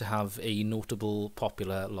row to have a notable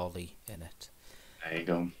popular lolly in it. There you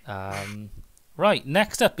go. Right,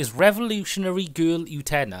 next up is Revolutionary Girl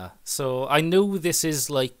Utena. So I know this is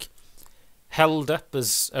like held up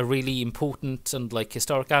as a really important and like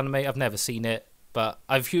historic anime. I've never seen it, but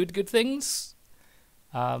I've heard good things.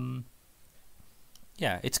 Yeah,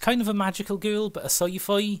 it's kind of a magical girl, but a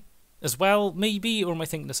sci-fi as well, maybe, or am I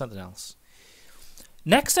thinking of something else?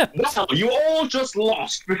 Next up. Well, you all just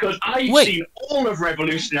lost because I've seen all of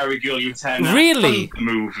Revolutionary Girl Utena. Really? The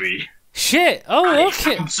movie. Shit. Oh,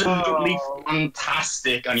 okay. It's absolutely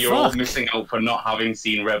fantastic, and you're all missing out for not having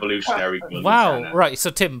seen Revolutionary Girl Utena. Right, so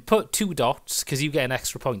Tim, put 2 dots, because you get an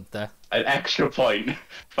extra point there. An extra point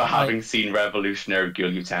for having seen Revolutionary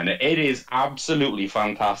Girl Utena. It is absolutely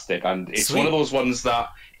fantastic, and it's one of those ones that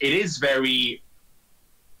it is very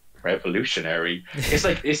revolutionary. It's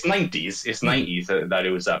like, it's 90s. It's 90s that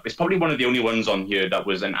it was up. It's probably one of the only ones on here that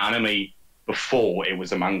was an anime before it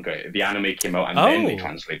was a manga. The anime came out and then they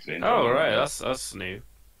translated it into a manga. Right, that's new.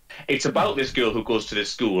 It's about this girl who goes to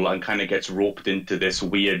this school and kind of gets roped into this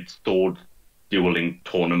weird sword dueling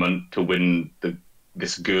tournament to win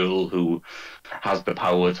this girl who has the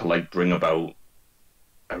power to like bring about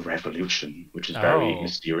a revolution, which is very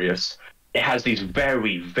mysterious. It has these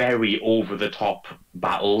very, very over-the-top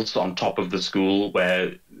battles on top of the school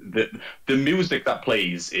where the music that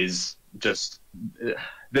plays is just...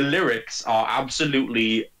 The lyrics are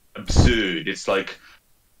absolutely absurd. It's like...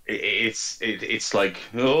 It's like,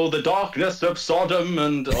 oh, the darkness of Sodom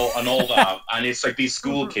and all that. And it's like these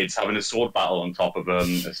school kids having a sword battle on top of a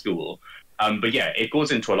school. But yeah, it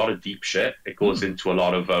goes into a lot of deep shit. It goes into a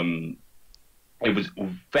lot of... it was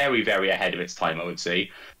very, very ahead of its time, I would say.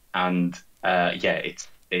 And I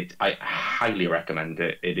highly recommend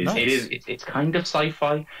it. It's kind of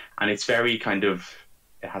sci-fi, and it's very kind of,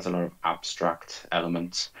 it has a lot of abstract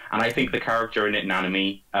elements. And I think the character in it in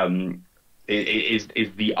anime is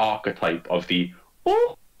the archetype of the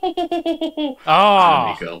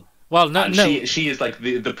anime girl. Well, no. She is like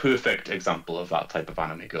the perfect example of that type of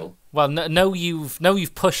anime girl. Well, no,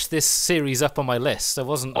 you've pushed this series up on my list. I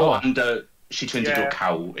wasn't. And she turns into a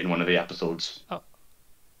cow in one of the episodes. Oh,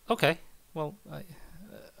 okay. Well,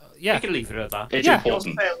 yeah. You can leave it at that. It's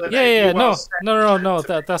important. Yeah. No.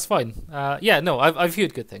 That's fine. I've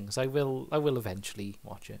heard good things. I will eventually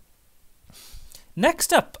watch it.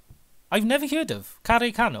 Next up, I've never heard of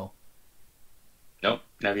Kare Kano. Nope,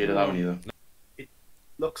 never heard of that one either. It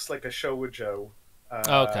looks like a shoujo.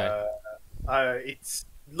 Okay. It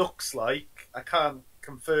looks like. I can't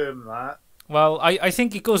confirm that. Well, I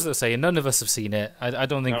think it goes without saying, none of us have seen it. I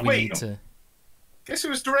don't think we need to... Guess who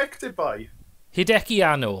it was directed by? Hideki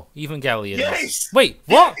Anno, Evangelion. Yes! Wait,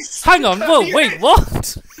 what? Yes! Hang on, whoa, yes! Wait,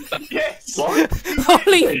 what? Yes! What?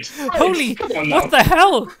 Holy, what the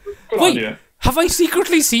hell? Wait, have I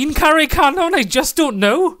secretly seen Kare Kano and I just don't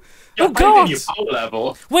know? You're God! Your power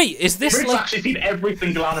level. Wait, is this Rick's actually seen every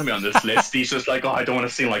single anime on this list. He's just like, I don't want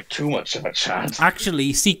to seem like too much of a Chad.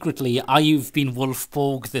 Actually, secretly, I've been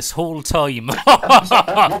Wolfborg this whole time.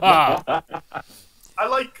 I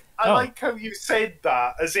like how you said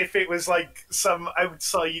that as if it was like some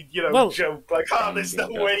outside, joke. Like, there's no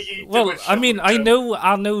way you. Well, I mean, I know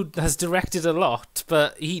Arno has directed a lot,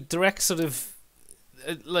 but he directs sort of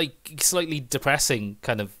like slightly depressing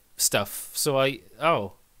kind of stuff. So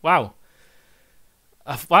wow, wow.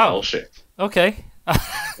 Bullshit. Okay.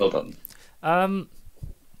 Well done.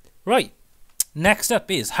 Right. Next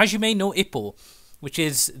up is Hajime no Ippo, which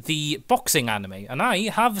is the boxing anime, and I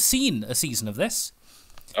have seen a season of this.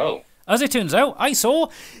 Oh. As it turns out, I saw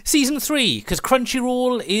season 3, because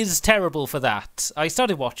Crunchyroll is terrible for that. I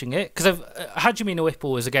started watching it, because Hajime no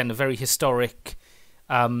Ippo is, again, a very historic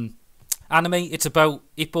anime. It's about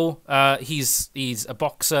Ippo. He's a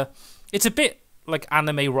boxer. It's a bit like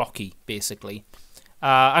anime Rocky, basically.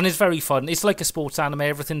 And it's very fun. It's like a sports anime.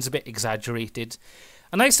 Everything's a bit exaggerated.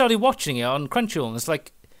 And I started watching it on Crunchyroll, and it's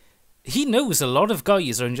like, he knows a lot of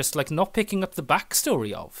guys are just like not picking up the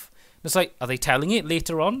backstory of. It's like, are they telling it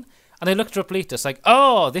later on? And I looked it up later. It's like,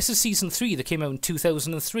 oh, this is season 3 that came out in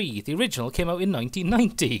 2003. The original came out in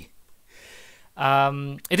 1990.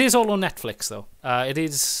 It is all on Netflix, though. It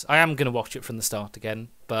is. I am going to watch it from the start again,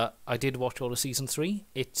 but I did watch all of season 3.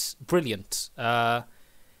 It's brilliant. Weight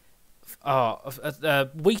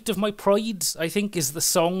of My Pride, I think, is the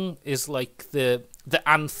song, is like the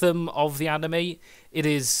anthem of the anime. It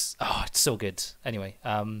is. Oh, it's so good. Anyway,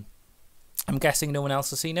 I'm guessing no one else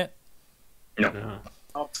has seen it. No.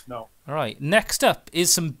 No. All right. Next up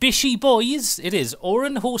is some Bishy Boys. It is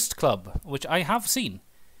Oran Host Club, which I have seen.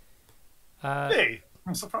 Hey,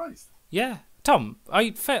 I'm surprised. Yeah, Tom.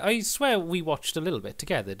 I swear we watched a little bit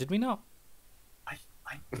together. Did we not?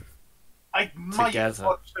 I might have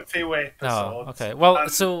watched a few episodes. Oh, okay. Well,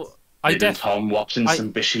 so I Tom watching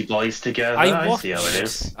some Bishy Boys together. I see how it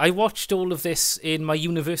is. I watched all of this in my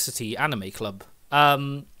university anime club.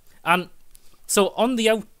 And so on the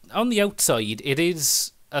outside, it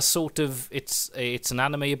is a sort of it's an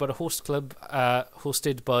anime about a host club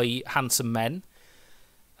hosted by handsome men.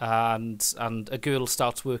 and a girl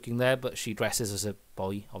starts working there, but she dresses as a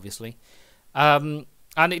boy, obviously. And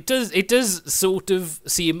it does sort of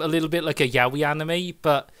seem a little bit like a yaoi anime,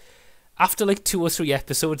 but after like 2 or 3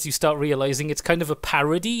 episodes, you start realizing it's kind of a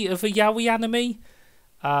parody of a yaoi anime.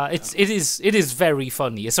 It is very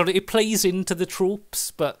funny. It plays into the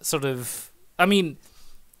tropes, but sort of, I mean,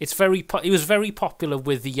 it was very popular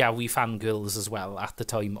with the yaoi fangirls as well at the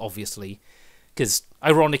time, obviously, because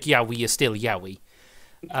ironic yaoi is still yaoi.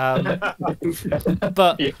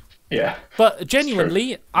 But yeah, but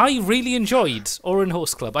genuinely, I really enjoyed Oran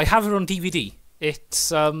Horse Club. I have it on DVD. It's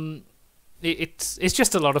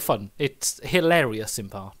just a lot of fun. It's hilarious in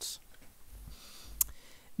parts.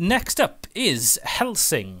 Next up is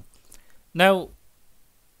Hellsing. Now,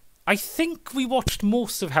 I think we watched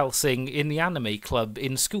most of Hellsing in the anime club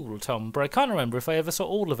in school, Tom, but I can't remember if I ever saw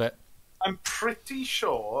all of it. I'm pretty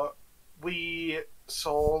sure we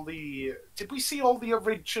saw Did we see all the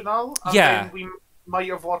original? And Yeah. then we might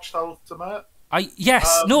have watched Ultimate.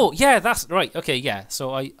 That's right. Okay, yeah.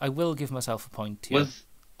 So I will give myself a point here.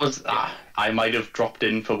 I might have dropped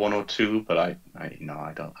in for 1 or 2, but I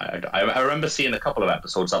don't. I remember seeing a couple of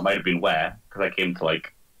episodes. That might have been where, because I came to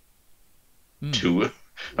like 2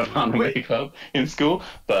 of Anime Club in school.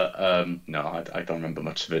 But no, I don't remember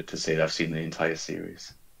much of it to say that I've seen the entire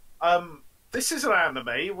series. This is an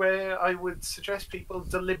anime where I would suggest people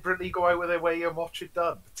deliberately go out of their way and watch it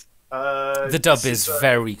dubbed. The dub is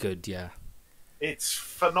very good, yeah. It's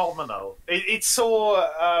phenomenal. It's so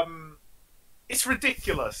it's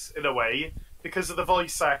ridiculous in a way because of the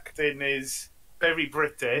voice acting is very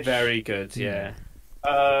British. Very good, yeah.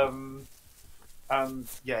 And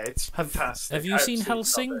yeah, it's fantastic. Have you seen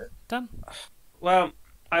Hellsing, Dan? Well,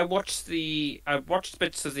 I watched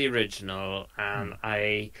bits of the original, and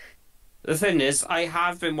the thing is, I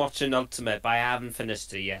have been watching Ultimate, but I haven't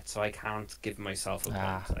finished it yet, so I can't give myself a point,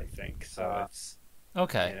 I think. So it's...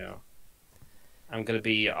 Okay. You know, I'm going to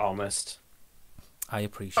be honest. I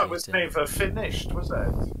appreciate it. That was never finished, was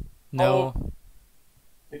it? No.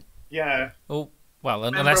 Yeah. Oh, well,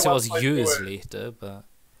 unless it was years later, but...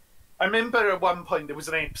 I remember at one point there was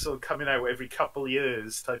an episode coming out every couple of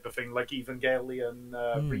years type of thing, like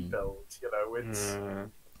Evangelion Rebuild, you know, it's...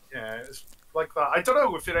 Yeah, it's like that. I don't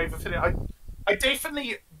know if it ever finished. I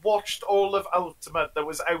definitely watched all of Ultimate that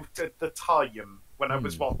was out at the time when I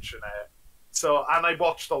was watching it. So, and I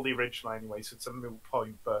watched all the original anyway, so it's a moot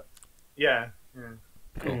point, but yeah.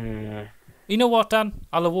 Cool. You know what, Dan?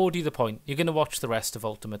 I'll award you the point. You're going to watch the rest of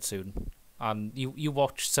Ultimate soon. And you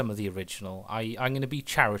watched some of the original. I'm going to be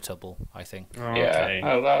charitable, I think. Oh, okay.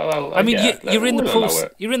 Yeah. I mean, you're in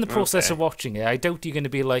the process of watching it. I doubt you're going to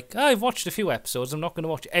be like, I've watched a few episodes. I'm not going to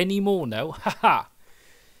watch any more now. Haha.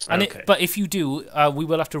 But if you do, we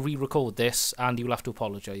will have to re-record this, and you'll have to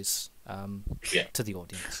apologise to the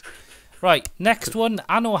audience. Right, next one,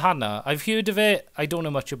 Anohana. I've heard of it. I don't know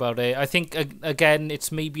much about it. I think, again,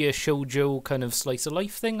 it's maybe a shoujo kind of slice of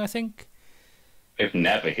life thing, I think. I've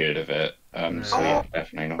never heard of it. So yeah,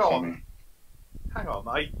 definitely not for me. Hang on,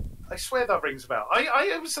 I swear that rings a bell.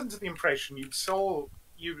 I was under the impression you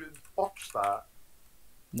watched that.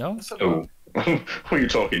 No? Oh, who are you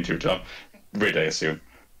talking to, Tom? Rid, I assume.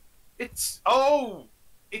 It's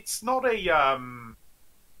not a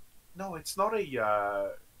no, it's not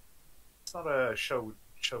a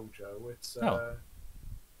shoujo.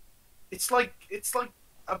 It's like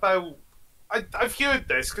about. I've heard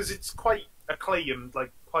this because it's quite acclaimed,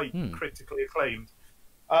 like quite critically acclaimed.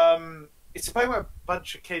 It's about a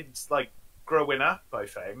bunch of kids like growing up, I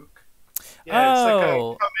think. Yeah, it's like a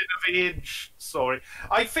coming of age story.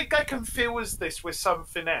 I think I confused this with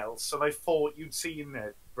something else, and I thought you'd seen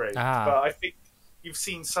it, Briggs, but I think you've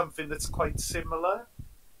seen something that's quite similar.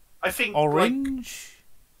 I think Orange.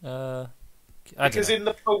 Because in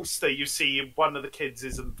the poster you see one of the kids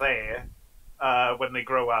isn't there when they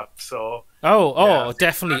grow up. So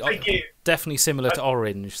definitely similar to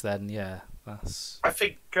Orange. Then that's. I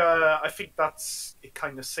think that's it.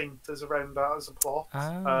 Kind of centers around that as a plot.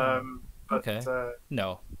 Okay.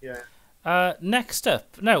 No. Yeah. Next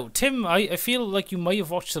up, now Tim, I feel like you might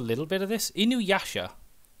have watched a little bit of this. Inuyasha.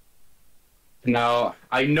 Now,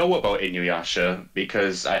 I know about Inuyasha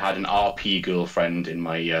because I had an RP girlfriend in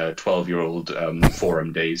my 12-year-old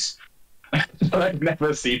forum days. But I've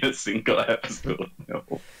never seen a single episode. No.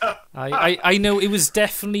 I know it was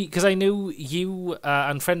definitely... Because I know you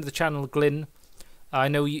and friend of the channel, Glyn, I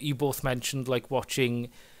know you both mentioned like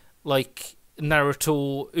watching like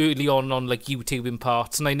Naruto early on like YouTube in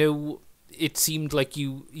parts. And I know it seemed like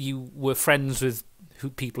you were friends with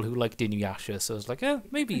people who liked Inuyasha, so I was like,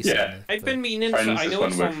 maybe he's Yeah. seen it, I've but- been meaning to. Friends I is know one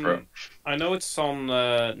it's word for on. it. I know it's on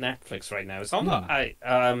Netflix right now. It's on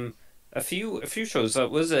a few shows.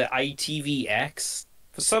 Was it ITVX?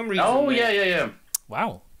 For some reason. Oh yeah.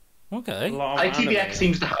 Wow. Okay. A lot of ITVX anime.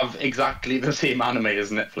 seems to have exactly the same anime as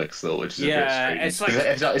Netflix, though, which is Yeah, a bit it's strange.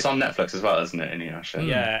 like- 'Cause it's on Netflix as well, isn't it? Inuyasha.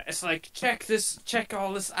 Yeah, it's like check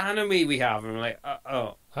all this anime we have, and I'm like,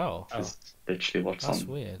 oh. Oh. It's literally what's That's on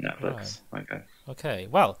weird. Netflix. Okay. Okay.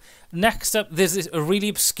 Well, next up, there's a really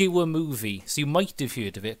obscure movie, so you might have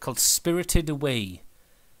heard of it, called Spirited Away.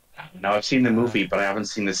 Now I've seen the movie, but I haven't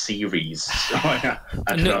seen the series. So I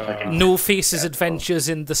don't know if I can. No Faces Adventures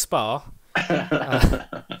in the Spa.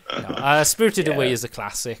 Spirited Away is a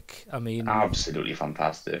classic. I mean, Absolutely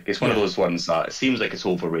fantastic. It's one of those ones that it seems like it's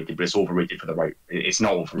overrated, but it's overrated for the right. It's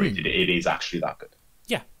not overrated. It is actually that good.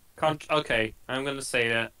 yeah. Okay, I'm gonna say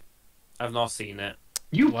that I've not seen it.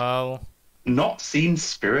 You've Well, not seen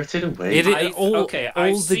Spirited Away? all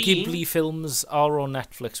I've the seen- Ghibli films are on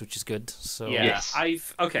Netflix, which is good. So Yeah, Yes.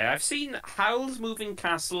 I've seen Howl's Moving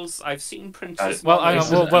Castles. I've seen Princess. Well, hang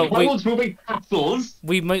on, well, World's Moving Castles.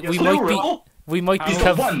 we might Plural. be Is the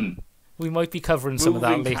covering one. we might be covering some of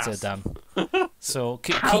that Moving later, Castle. Dan. So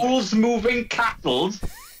Howl's Moving Castles.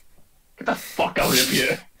 Get the fuck out of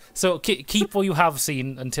here. So keep what you have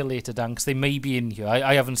seen until later, Dan, because they may be in here.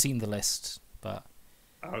 I haven't seen the list, but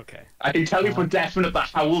Okay. I can tell you for definite that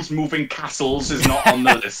Howl's Moving Castles is not on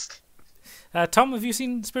the list. Tom, have you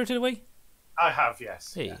seen Spirited Away? I have,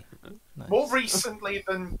 yes. Hey, nice. More recently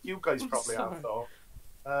than you guys probably have, though.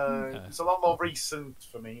 It's a lot more recent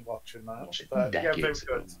for me watching that. But yeah, very Decades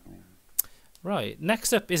good. ago. Right.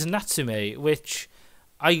 Next up is Natsume, which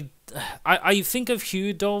I think I've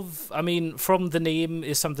heard of. I mean, from the name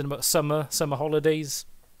is something about summer holidays,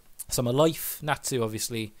 summer life. Natsu,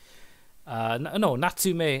 obviously. No,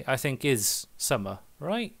 Natsume, I think, is summer,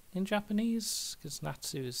 right? In Japanese? Because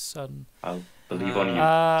Natsu is sun. I'll believe on you.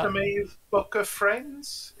 To me, is Book of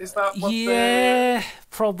Friends? Is that what Yeah,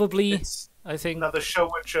 probably. It's I think. another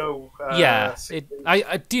Shoujo. Yeah, series.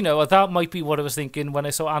 I do you know that might be what I was thinking when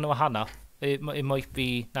I saw Anohana. It might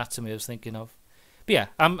be Natsume I was thinking of. But yeah,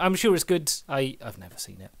 I'm sure it's good. I've never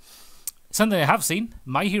seen it. Something I have seen,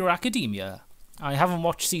 My Hero Academia. I haven't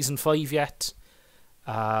watched season 5 yet,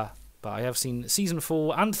 but I have seen season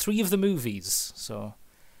 4 and 3 of the movies. So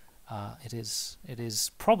it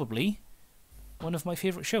is probably one of my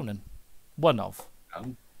favourite shonen. One of.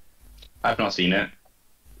 I've not seen it.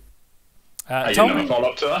 I didn't have a Tom,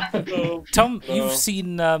 follow-up to that. Tom, you've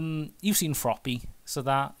seen Froppy, so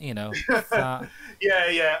that that.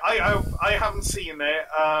 Yeah. I haven't seen it.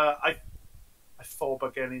 I thought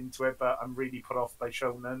about getting into it, but I'm really put off by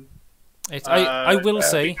shonen. I will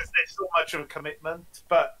say because there's so much of a commitment.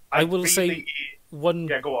 But I will really, say one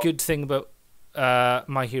go on. good thing about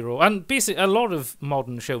My Hero, and basically a lot of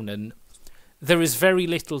modern shonen, there is very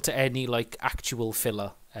little to any like actual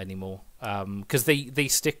filler anymore, because they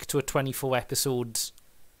stick to a 24 episode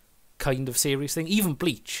kind of series thing. Even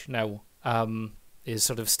Bleach now is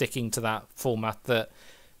sort of sticking to that format that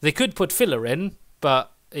they could put filler in,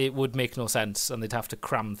 but it would make no sense, and they'd have to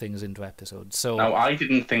cram things into episodes. So Now, I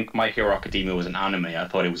didn't think My Hero Academia was an anime. I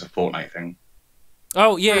thought it was a Fortnite thing.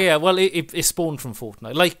 oh yeah. Well, it spawned from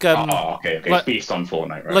Fortnite, like Okay. like- It's based on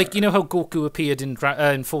Fortnite, right? like you know how Goku appeared in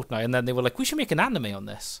Fortnite, and then they were like, we should make an anime on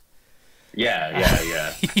this.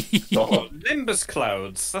 Yeah. So, Nimbus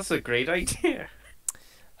clouds. That's a great idea.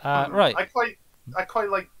 Right. I quite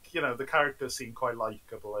like, the characters seem quite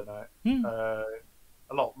likable in it.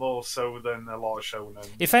 A lot more so than a lot of shonen.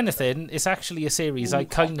 If anything, it's actually a series I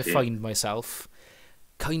kind of yeah. find myself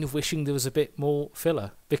kind of wishing there was a bit more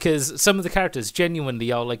filler, because some of the characters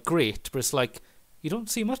genuinely are like great, but it's like you don't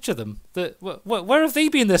see much of them. Where have they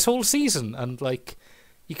been this whole season? And like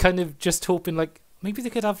you kind of just hoping like maybe they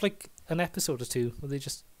could have like an episode or two where they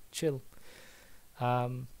just chill.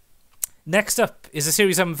 Next up is a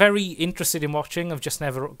series I'm very interested in watching. I've just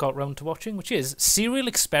never got round to watching, which is Serial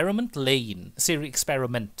Experiment Lane.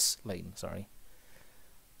 Sorry.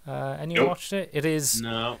 Anyone Nope. watched it? It is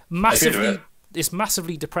No. massively. It's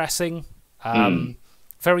massively depressing.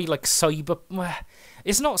 Very like cyber.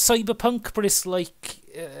 It's not cyberpunk, but it's like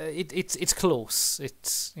it's close.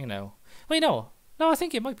 It's Wait, no. I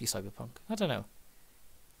think it might be cyberpunk. I don't know.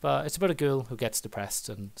 But it's about a girl who gets depressed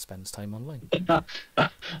and spends time online. oh,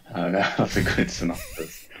 no, that's a good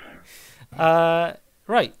synopsis.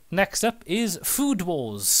 Right, next up is Food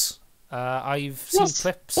Wars. I've seen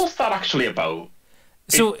clips. What's that actually about?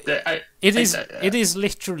 So it is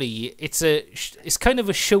literally it's kind of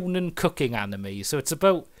a shonen cooking anime. So it's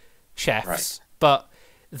about chefs, Right. but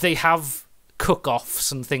they have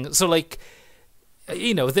cook-offs and things. So like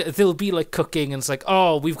you know, they'll be like cooking, and it's like,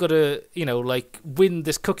 oh, we've got to, you know, like win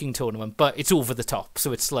this cooking tournament, but it's over the top.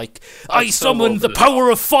 So it's like, I summoned the power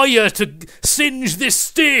of fire to singe this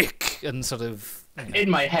steak, and sort of. You know. In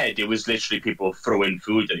my head, it was literally people throwing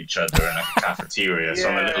food at each other in a cafeteria, so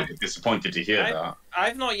I'm a little bit disappointed to hear that.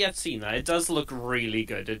 I've not yet seen that. It does look really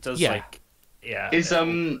good. It does, Is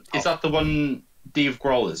that the one Dave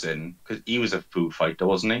Grohl is in? Because he was a food fighter,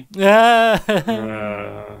 wasn't he? Yeah.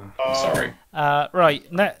 Sorry. Right.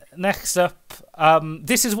 Next up,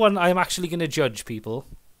 this is one I'm actually going to judge people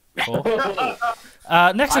for.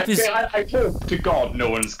 Next up is. I hope to God no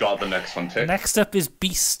one's got the next one too. Next up is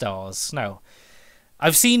Beastars. Now,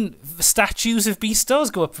 I've seen statues of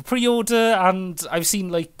Beastars go up for pre-order, and I've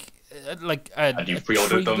seen and you've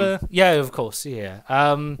pre-ordered them? Yeah, of course. Yeah.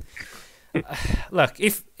 Look,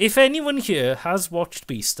 if anyone here has watched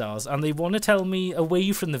Beastars and they want to tell me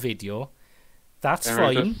away from the video, that's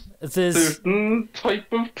fine. There's a certain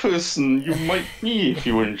type of person you might be if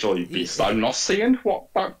you enjoy Beastars. I'm not saying what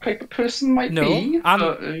that type of person might be.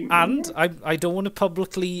 And I don't want to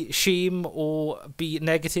publicly shame or be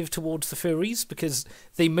negative towards the furries, because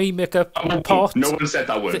they may make up part. No one said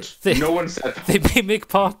that word. No one said that. They may make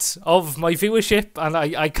part of my viewership, and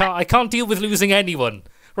I can't deal with losing anyone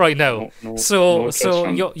right now. So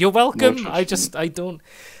you're welcome. I don't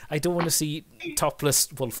want to see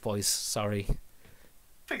topless wolf boys. Sorry.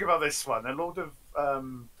 Think about this one. A lot of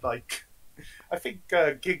I think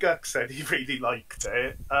Giguk said he really liked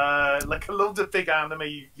it. Like a lot of big anime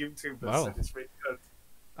YouTubers said it's really good.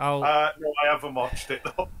 No, I haven't watched it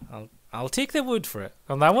though. I'll take their word for it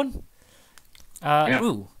on that one.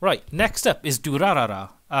 Ooh, right. Next up is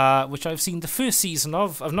Durarara, which I've seen the first season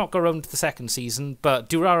of. I've not got around to the second season, but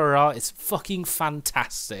Durarara is fucking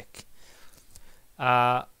fantastic.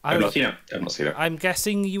 I've not seen it. I'm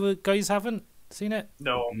guessing you guys haven't seen it.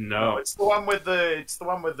 No. It's the one with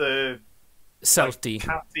the Salty.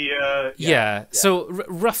 Like, yeah. So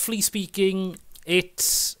roughly speaking,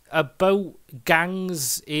 it's about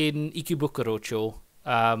gangs in Ikebukuro-cho,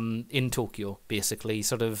 in Tokyo, basically.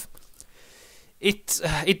 Sort of. It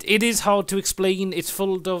is hard to explain. It's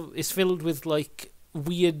filled with like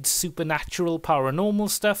weird supernatural paranormal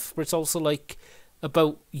stuff, but it's also like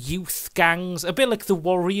about youth gangs, a bit like the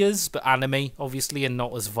Warriors, but anime, obviously, and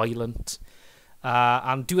not as violent.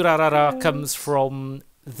 And Durarara comes from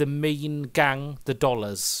the main gang, the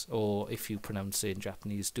Dollars, or if you pronounce it in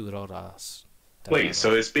Japanese, Duraras. Wait,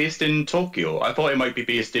 so it's based in Tokyo? I thought it might be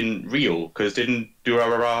based in Rio, because didn't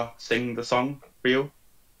Durarara sing the song Rio?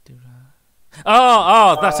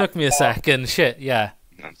 Oh, that took me a second. Shit, yeah.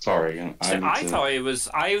 Sorry. I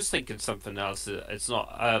was thinking something else. It's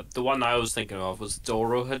not. The one I was thinking of was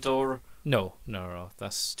Dorohedoro. No,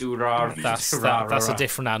 that's Durar. That's a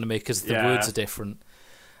different anime because the words are different.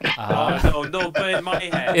 No, but in my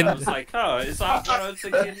head I was like, oh, is that what I was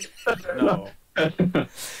thinking? No.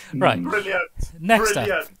 Right. Brilliant. Next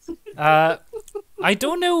up. I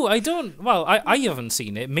don't know. Well, I haven't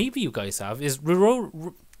seen it. Maybe you guys have. Is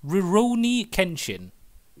Rurouni Kenshin?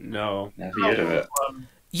 No, never heard of it.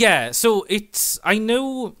 Yeah, so I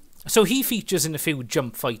know. So he features in a few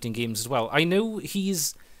jump fighting games as well. I know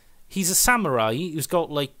he's a samurai who's got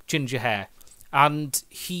like ginger hair, and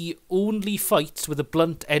he only fights with a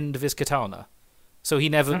blunt end of his katana. So he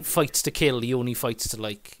never fights to kill. He only fights to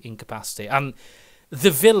like incapacitate. And the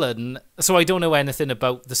villain. So I don't know anything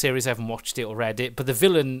about the series. I haven't watched it or read it, but the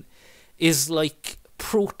villain is like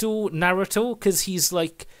proto Naruto, because he's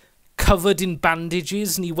like covered in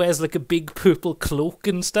bandages and he wears like a big purple cloak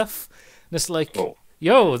and stuff, and it's like,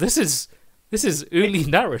 yo, this is early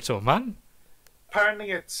Naruto, man. Apparently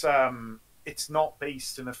it's not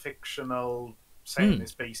based in a fictional setting.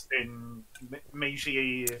 It's based in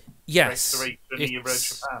Meiji Restoration era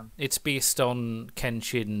Japan. It's based on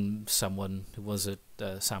Kenshin, someone who was a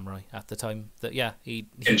samurai at the time. That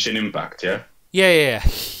Kenshin Impact, yeah. Yeah.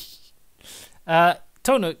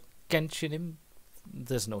 Tono Genshin.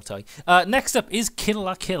 There's no tie. Next up is Kill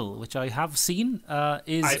la Kill, which I have seen.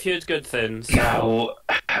 I've heard good things. Now,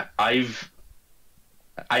 I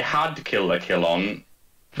had Kill la Kill on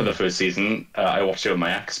for the first season. I watched it with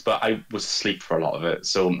my ex, but I was asleep for a lot of it.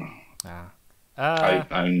 So I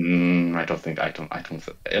don't think like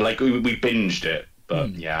we binged it, but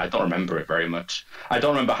I don't remember it very much. I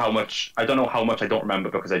don't remember how much. I don't know how much I don't remember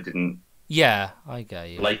because I didn't. Yeah, I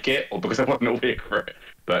get you. Like it, or because I wasn't awake for it.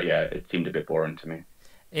 But yeah, it seemed a bit boring to me.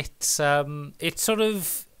 It's sort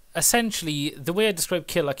of essentially the way I describe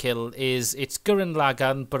Kill la Kill is it's Gurren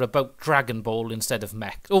Lagann but about Dragon Ball instead of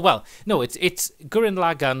mech. Oh well, no, it's Gurren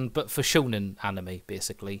Lagann but for shonen anime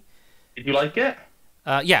basically. Did you like it?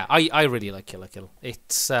 Yeah, I really like Kill la Kill.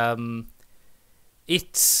 It's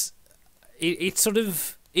it sort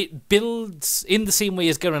of it builds in the same way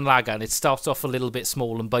as Gurren Lagann. It starts off a little bit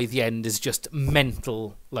small, and by the end is just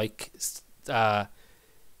mental, like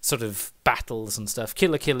sort of battles and stuff.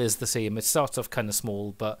 Kill la Kill is the same. It starts off kind of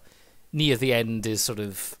small, but near the end is sort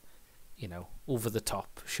of, you know, over the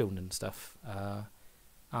top shonen stuff.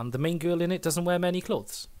 And the main girl in it doesn't wear many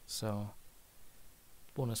clothes, so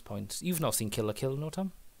bonus points. You've not seen Kill la Kill, no,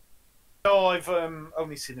 Tom? No, I've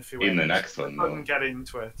only seen a few. In the next one, I couldn't get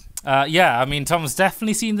into it. Yeah, I mean, Tom's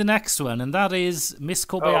definitely seen the next one, and that is Miss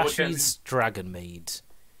Kobayashi's Dragon Maid.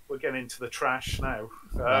 We're getting into the trash now.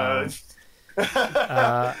 Wow. No,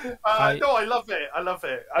 I love it. I love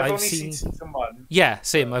it. I've only seen season 1. Yeah,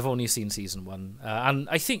 same. I've only seen season 1. And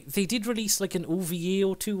I think they did release like an OVA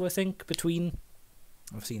or two, I think, between.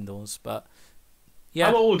 I've seen those, but yeah.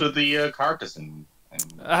 How old are the characters in?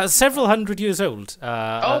 Several hundred years old.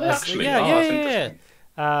 Actually, yeah.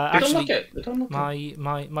 Actually, they don't look it.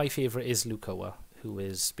 my favourite is Lukoa, who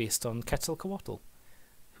is based on Quetzalcoatl,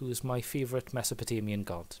 who is my favourite Mesopotamian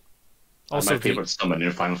god. Also, my favourite summon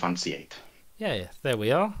in Final Fantasy VIII. Yeah, there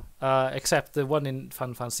we are. Except the one in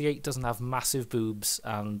Final Fantasy VIII doesn't have massive boobs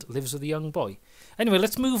and lives with a young boy. Anyway,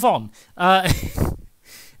 let's move on.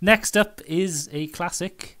 Next up is a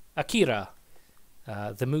classic, Akira.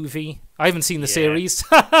 The movie. I haven't seen the series.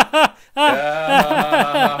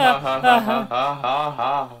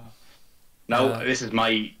 Now, this is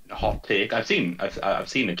my hot take. I've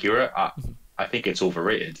seen Akira. I think it's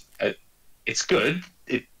overrated. It's good.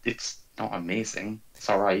 It's not amazing. It's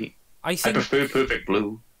all right. I prefer Perfect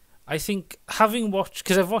Blue. I think having watched,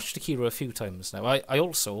 because I've watched Akira a few times now. I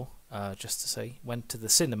also, just to say, went to the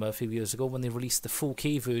cinema a few years ago when they released the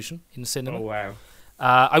 4K version in cinema. Oh wow!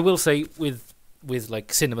 I will say with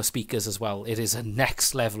like cinema speakers as well, it is a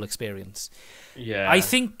next level experience. Yeah. I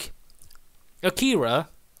think Akira,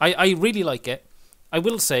 I really like it. I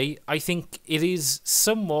will say I think it is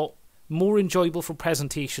somewhat more enjoyable for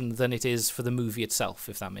presentation than it is for the movie itself,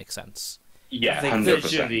 if that makes sense. Yeah,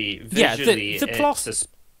 100%. Visually, the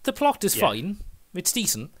plot is fine. It's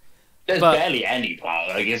decent. There's barely any plot.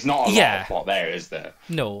 Like, it's not a lot of plot there, is there?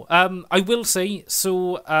 No. I will say,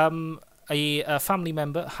 so a family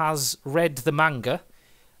member has read the manga,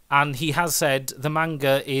 and he has said the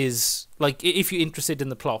manga is, like, if you're interested in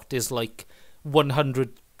the plot, is like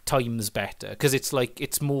 100 times better, because it's like,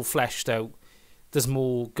 it's more fleshed out, there's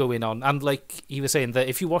more going on, and like he was saying, that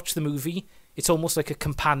if you watch the movie, it's almost like a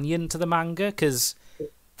companion to the manga, because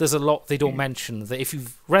there's a lot they don't mention, that if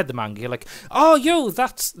you've read the manga, you're like, oh, yo,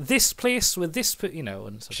 that's this place with this, you know.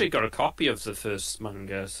 And actually got a copy of the first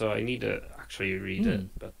manga, so I need to actually read it,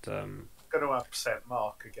 but going to upset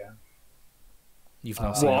Mark again. You've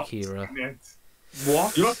not seen Akira.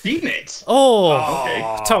 What? You've not seen it? Oh, okay.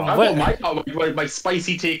 Tom, my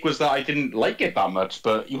spicy take was that I didn't like it that much,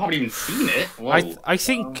 but you haven't even seen it. I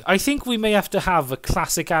think we may have to have a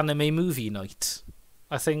classic anime movie night.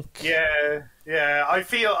 I think. Yeah. I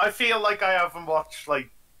feel like I haven't watched, like,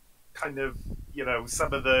 kind of, you know,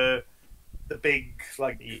 some of the big,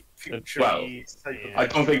 like, future. I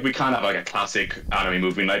don't think we can have like a classic anime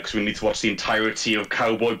movie night, because we need to watch the entirety of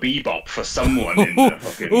Cowboy Bebop for someone in the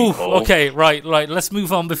fucking okay, right. Let's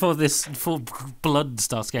move on before blood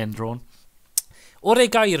starts getting drawn.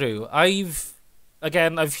 Oregairu. I've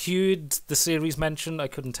heard the series mentioned. I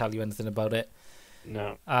couldn't tell you anything about it.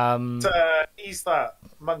 No. He's that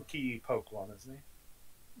monkey Pokemon, isn't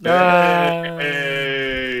he?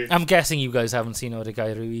 I'm guessing you guys haven't seen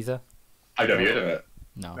Oregairu either. I've never heard of it.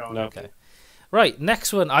 No. Okay. Right,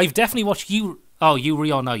 next one. I've definitely watched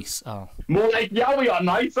Yuri on Ice. Oh. More like Yaoi on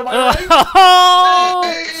Ice, am I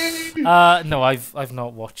right? No, I've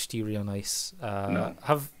not watched Yuri on Ice. No.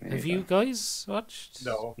 Have you guys watched?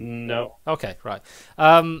 No. Okay, right.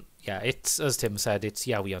 Yeah, it's, as Tim said, it's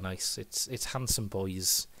Yaoi on Ice. It's handsome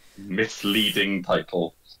boys misleading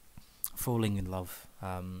title. Falling in love.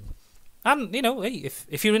 And you know, hey,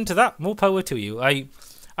 if you're into that, more power to you.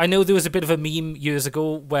 I know there was a bit of a meme years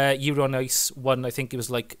ago where Yuri on Ice won, I think it was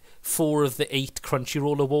like 4 of the 8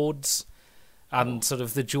 Crunchyroll awards, and sort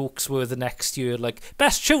of the jokes were the next year like,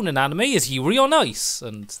 best shonen anime is Yuri on Ice,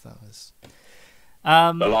 and that was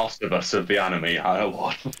The Last of Us of the anime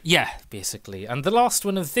award. Yeah, basically. And the last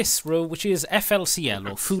one of this row, which is FLCL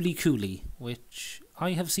or Fooly Cooly, which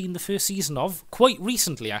I have seen the first season of quite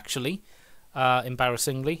recently, actually.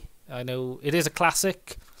 Embarrassingly, I know it is a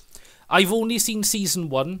classic. I've only seen season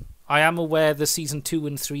 1. I am aware there's season 2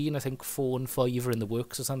 and 3, and I think 4 and 5 are in the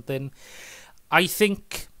works or something. I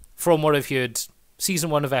think, from what I've heard, season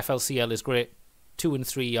 1 of FLCL is great. 2 and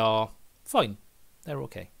 3 are fine. They're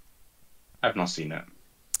okay. I've not seen it.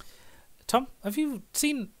 Tom, have you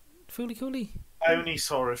seen Fooly Cooly? I only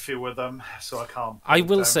saw a few of them, so I can't. I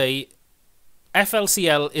will say,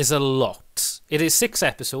 FLCL is a lot. It is 6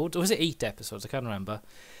 episodes, or was it 8 episodes? I can't remember.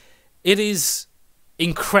 It is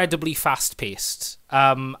incredibly fast-paced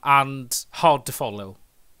and hard to follow.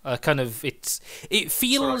 It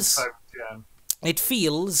feels. It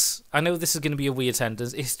feels. I know this is going to be a weird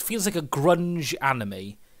sentence. It feels like a grunge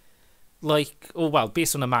anime,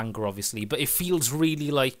 based on a manga, obviously. But it feels really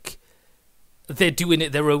like they're doing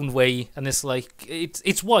it their own way, and it's like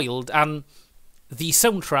it's wild. And the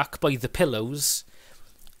soundtrack by The Pillows.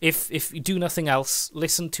 If you do nothing else,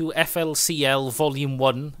 listen to FLCL Volume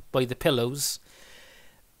 1 by The Pillows.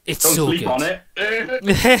 It's Don't so sleep good. on it.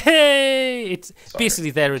 Basically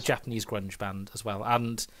they're a Japanese grunge band as well,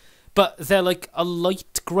 but they're like a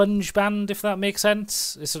light grunge band, if that makes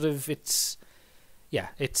sense. It's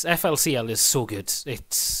FLCL is so good.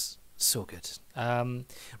 It's so good.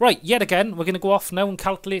 Right, yet again, we're going to go off now and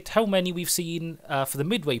calculate how many we've seen for the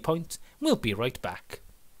midway point. We'll be right back.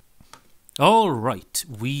 All right,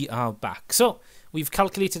 we are back. So we've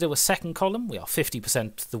calculated our second column. We are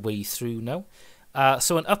 50% the way through now.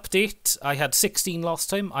 So an update, I had 16 last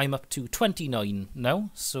time. I'm up to 29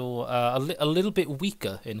 now. So a little bit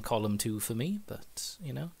weaker in column 2 for me, but,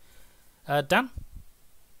 Dan?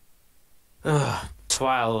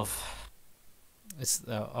 12. It's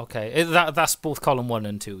okay. That's both column 1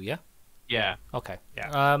 and 2, yeah? Yeah. Okay.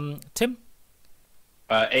 Yeah. Tim?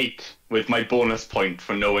 8, with my bonus point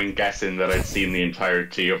for guessing that I'd seen the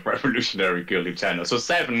entirety of Revolutionary Girl Channel. So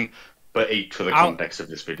 7, but 8 for the context of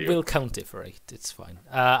this video. We'll count it for 8. It's fine.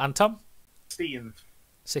 And Tom?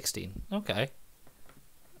 16. Okay.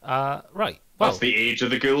 Right. Well, that's the age of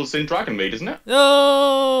the girls in Dragon Maid, isn't it?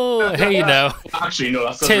 Oh, hey now. Actually, no,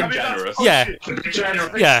 that's Tim. generous. Yeah.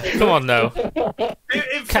 Generous. Yeah, come on now.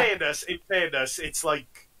 In fairness, it's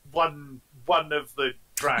like one of the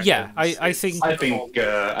dragons. Yeah, I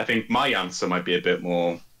think my answer might be a bit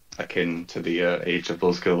more akin to the age of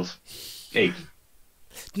those girls. 8.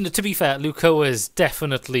 To be fair, Lukoa is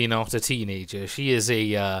definitely not a teenager. She is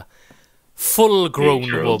a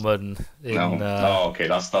full-grown woman. Okay,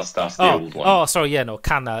 that's the old one. Oh, sorry, yeah, no.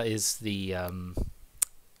 Kana is the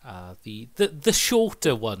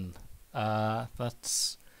shorter one.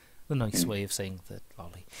 That's the nice way of saying that,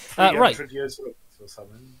 Lolly. Right. 300 years old or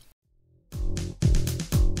something.